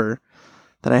hamper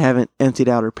that I haven't emptied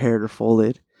out or paired or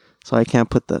folded. So I can't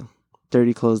put the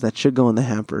dirty clothes that should go in the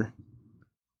hamper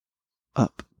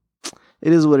up.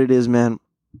 It is what it is, man.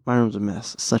 My room's a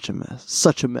mess. Such a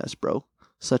mess, bro.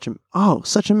 Such a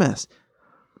mess.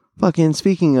 Fucking,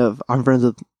 speaking of, I'm friends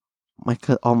with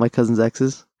all my cousin's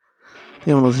exes.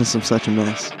 They don't listen to some Such a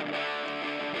Mess.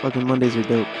 Fucking Mondays are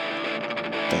dope.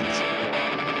 Thanks.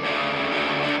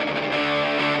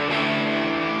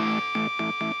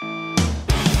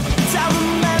 I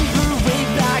remember way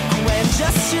back when,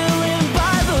 just chilling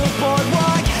by the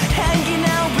boardwalk, hanging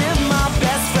out with my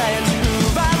best friend who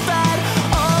I've had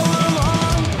all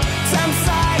along. Times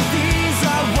like these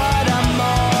are what I'm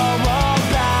all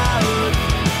about,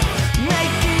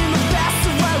 making the best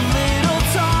of what little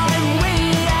time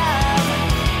we have.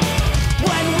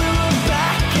 When we look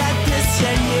back at this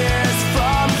 10 years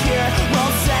from here,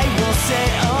 we'll say,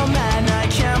 oh man, I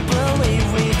can't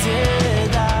believe we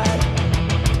did that.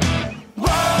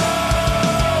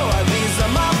 Whoa, these are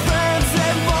my friends,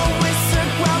 they've always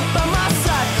stuck right by my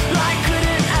side. I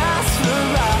couldn't ask for a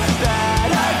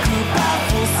better group of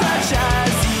fools such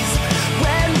as these.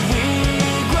 When we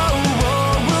grow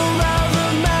old, we'll have the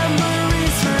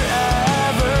memories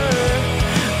forever,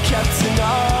 kept in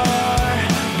our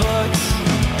books.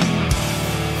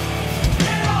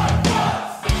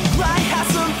 I have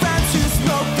some friends who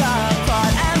smoke the pot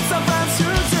and some friends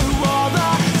who do all the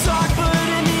talk, but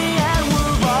in the end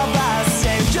we're all the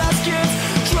same, just kids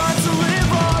trying to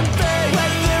live on faith.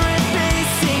 Whether it be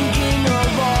singing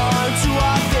along to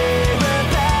our favorite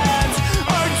bands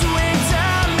or doing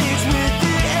damage with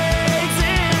the AIDS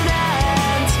in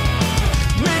hand.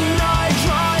 Midnight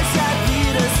drives that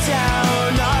lead us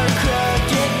down our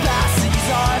crooked paths. These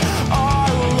are our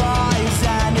lives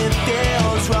and it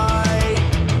feels right.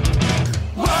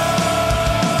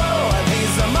 Whoa,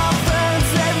 these are my friends,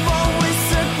 they've always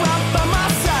stuck right by my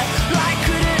side. I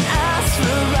couldn't ask for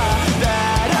a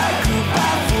better group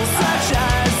of fools such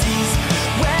as these.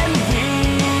 When we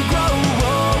grow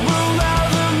old, we'll have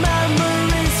the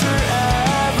memories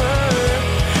forever,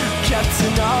 kept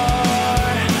in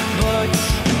our books.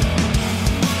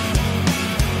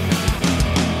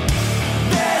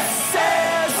 This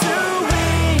is who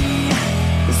we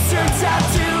turns out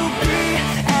to be,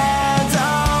 and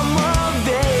I'm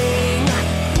loving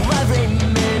every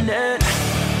minute.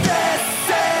 This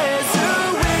is who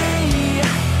we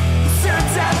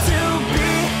turns out to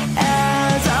be,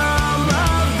 and I'm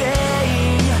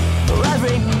loving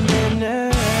every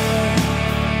minute.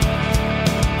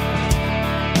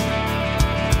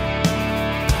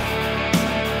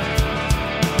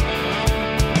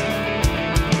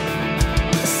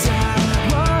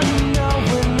 Someone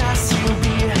knowing us to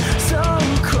be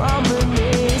some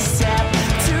commonly step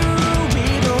to we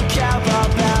don't care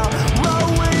about what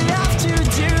we have to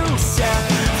do. Step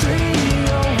 3,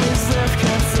 always live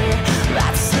carefully,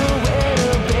 that's the way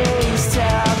to be.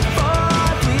 Step 4,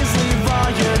 please leave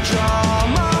all your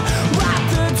drama at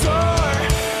the door.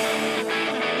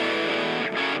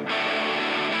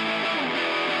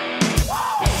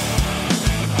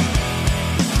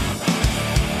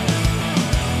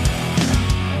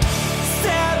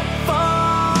 Step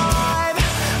 5,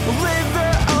 live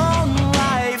their own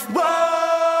life.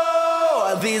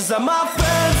 Whoa, these are my friends.